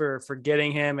Kings for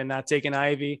getting him and not taking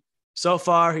Ivy. So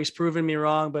far, he's proven me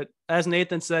wrong. But as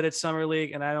Nathan said, it's summer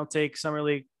league, and I don't take summer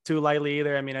league too lightly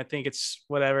either. I mean, I think it's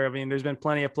whatever. I mean, there's been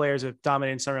plenty of players who have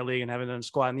dominated summer league and haven't done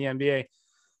squat in the NBA.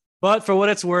 But for what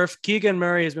it's worth, Keegan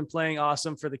Murray has been playing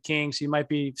awesome for the Kings. He might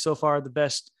be so far the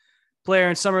best player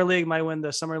in summer league, might win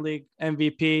the summer league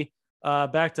MVP,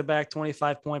 back-to-back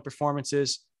 25-point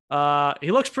performances.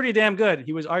 He looks pretty damn good.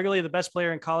 He was arguably the best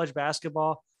player in college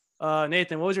basketball.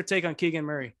 Nathan, what was your take on Keegan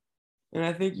Murray? And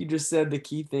I think you just said the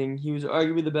key thing. He was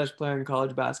arguably the best player in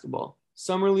college basketball.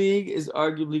 Summer league is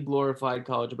arguably glorified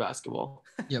college basketball.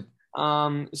 Yep.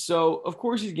 So of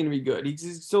course he's going to be good.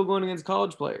 He's still going against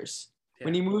college players. Yeah.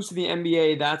 When he moves to the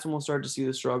NBA, that's when we'll start to see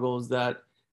the struggles that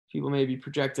people maybe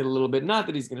projected a little bit. Not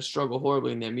that he's going to struggle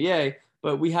horribly in the NBA,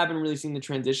 but we haven't really seen the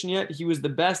transition yet. He was the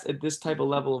best at this type of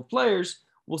level of players.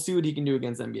 We'll see what he can do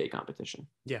against NBA competition.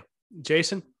 Yeah.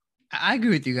 Jason? I agree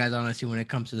with you guys, honestly, when it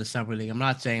comes to the summer league. I'm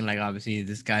not saying, like, obviously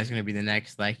this guy's going to be the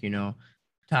next, like,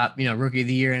 top, rookie of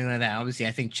the year and anything like that. Obviously,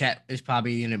 I think Chet is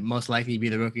probably most likely to be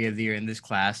the rookie of the year in this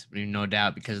class, no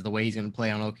doubt, because of the way he's going to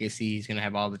play on OKC. He's going to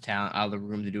have all the talent, all the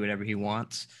room to do whatever he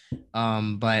wants.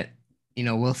 But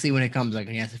we'll see when it comes, like,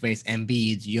 when he has to face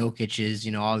Embiid's, Jokic's,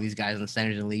 all these guys in the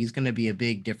centers of the league. It's going to be a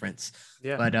big difference.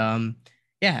 Yeah. But,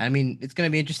 I mean, it's going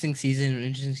to be an interesting season.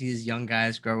 Interesting to see these young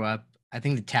guys grow up. I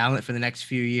think the talent for the next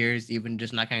few years, even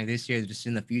just not kind of this year, just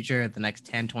in the future, the next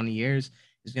 10, 20 years,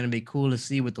 is going to be cool to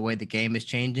see with the way the game is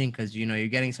changing because, you're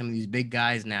getting some of these big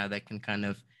guys now that can kind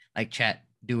of, like Chet,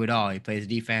 do it all. He plays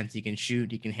defense, he can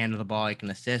shoot, he can handle the ball, he can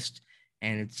assist,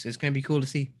 and it's going to be cool to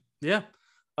see. Yeah.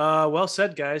 Well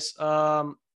said, guys.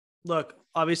 Look,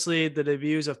 obviously the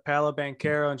debuts of Paolo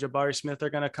Banchero and Jabari Smith are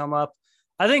going to come up.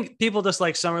 I think people just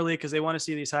like summer league because they want to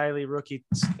see these highly rookies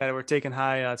that were taken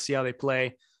high, see how they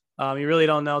play. You really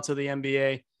don't know till the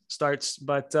NBA starts,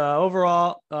 but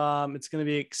overall, it's going to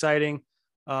be exciting.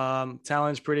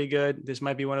 Talent's pretty good. This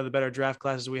might be one of the better draft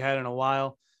classes we had in a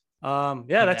while.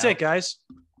 That's it, guys.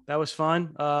 That was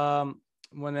fun.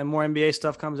 When more NBA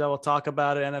stuff comes out, we'll talk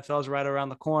about it. NFL's right around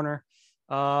the corner.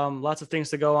 Lots of things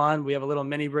to go on. We have a little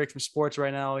mini break from sports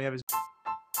right now. We have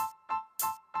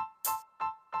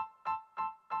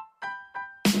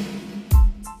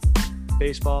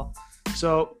baseball.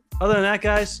 So other than that,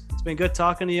 guys, it's been good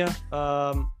talking to you.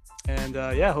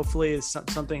 Hopefully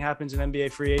something happens in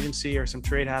NBA free agency or some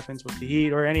trade happens with the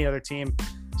Heat or any other team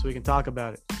so we can talk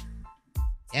about it.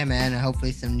 Yeah, man.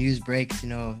 Hopefully some news breaks,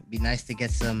 it'd be nice to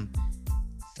get some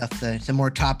stuff, some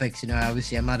more topics.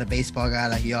 Obviously I'm not a baseball guy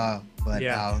like y'all, but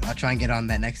I'll try and get on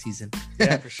that next season.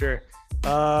 Yeah, for sure.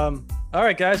 All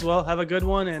right, guys. Well, have a good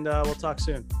one and we'll talk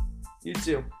soon. You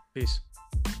too. Peace.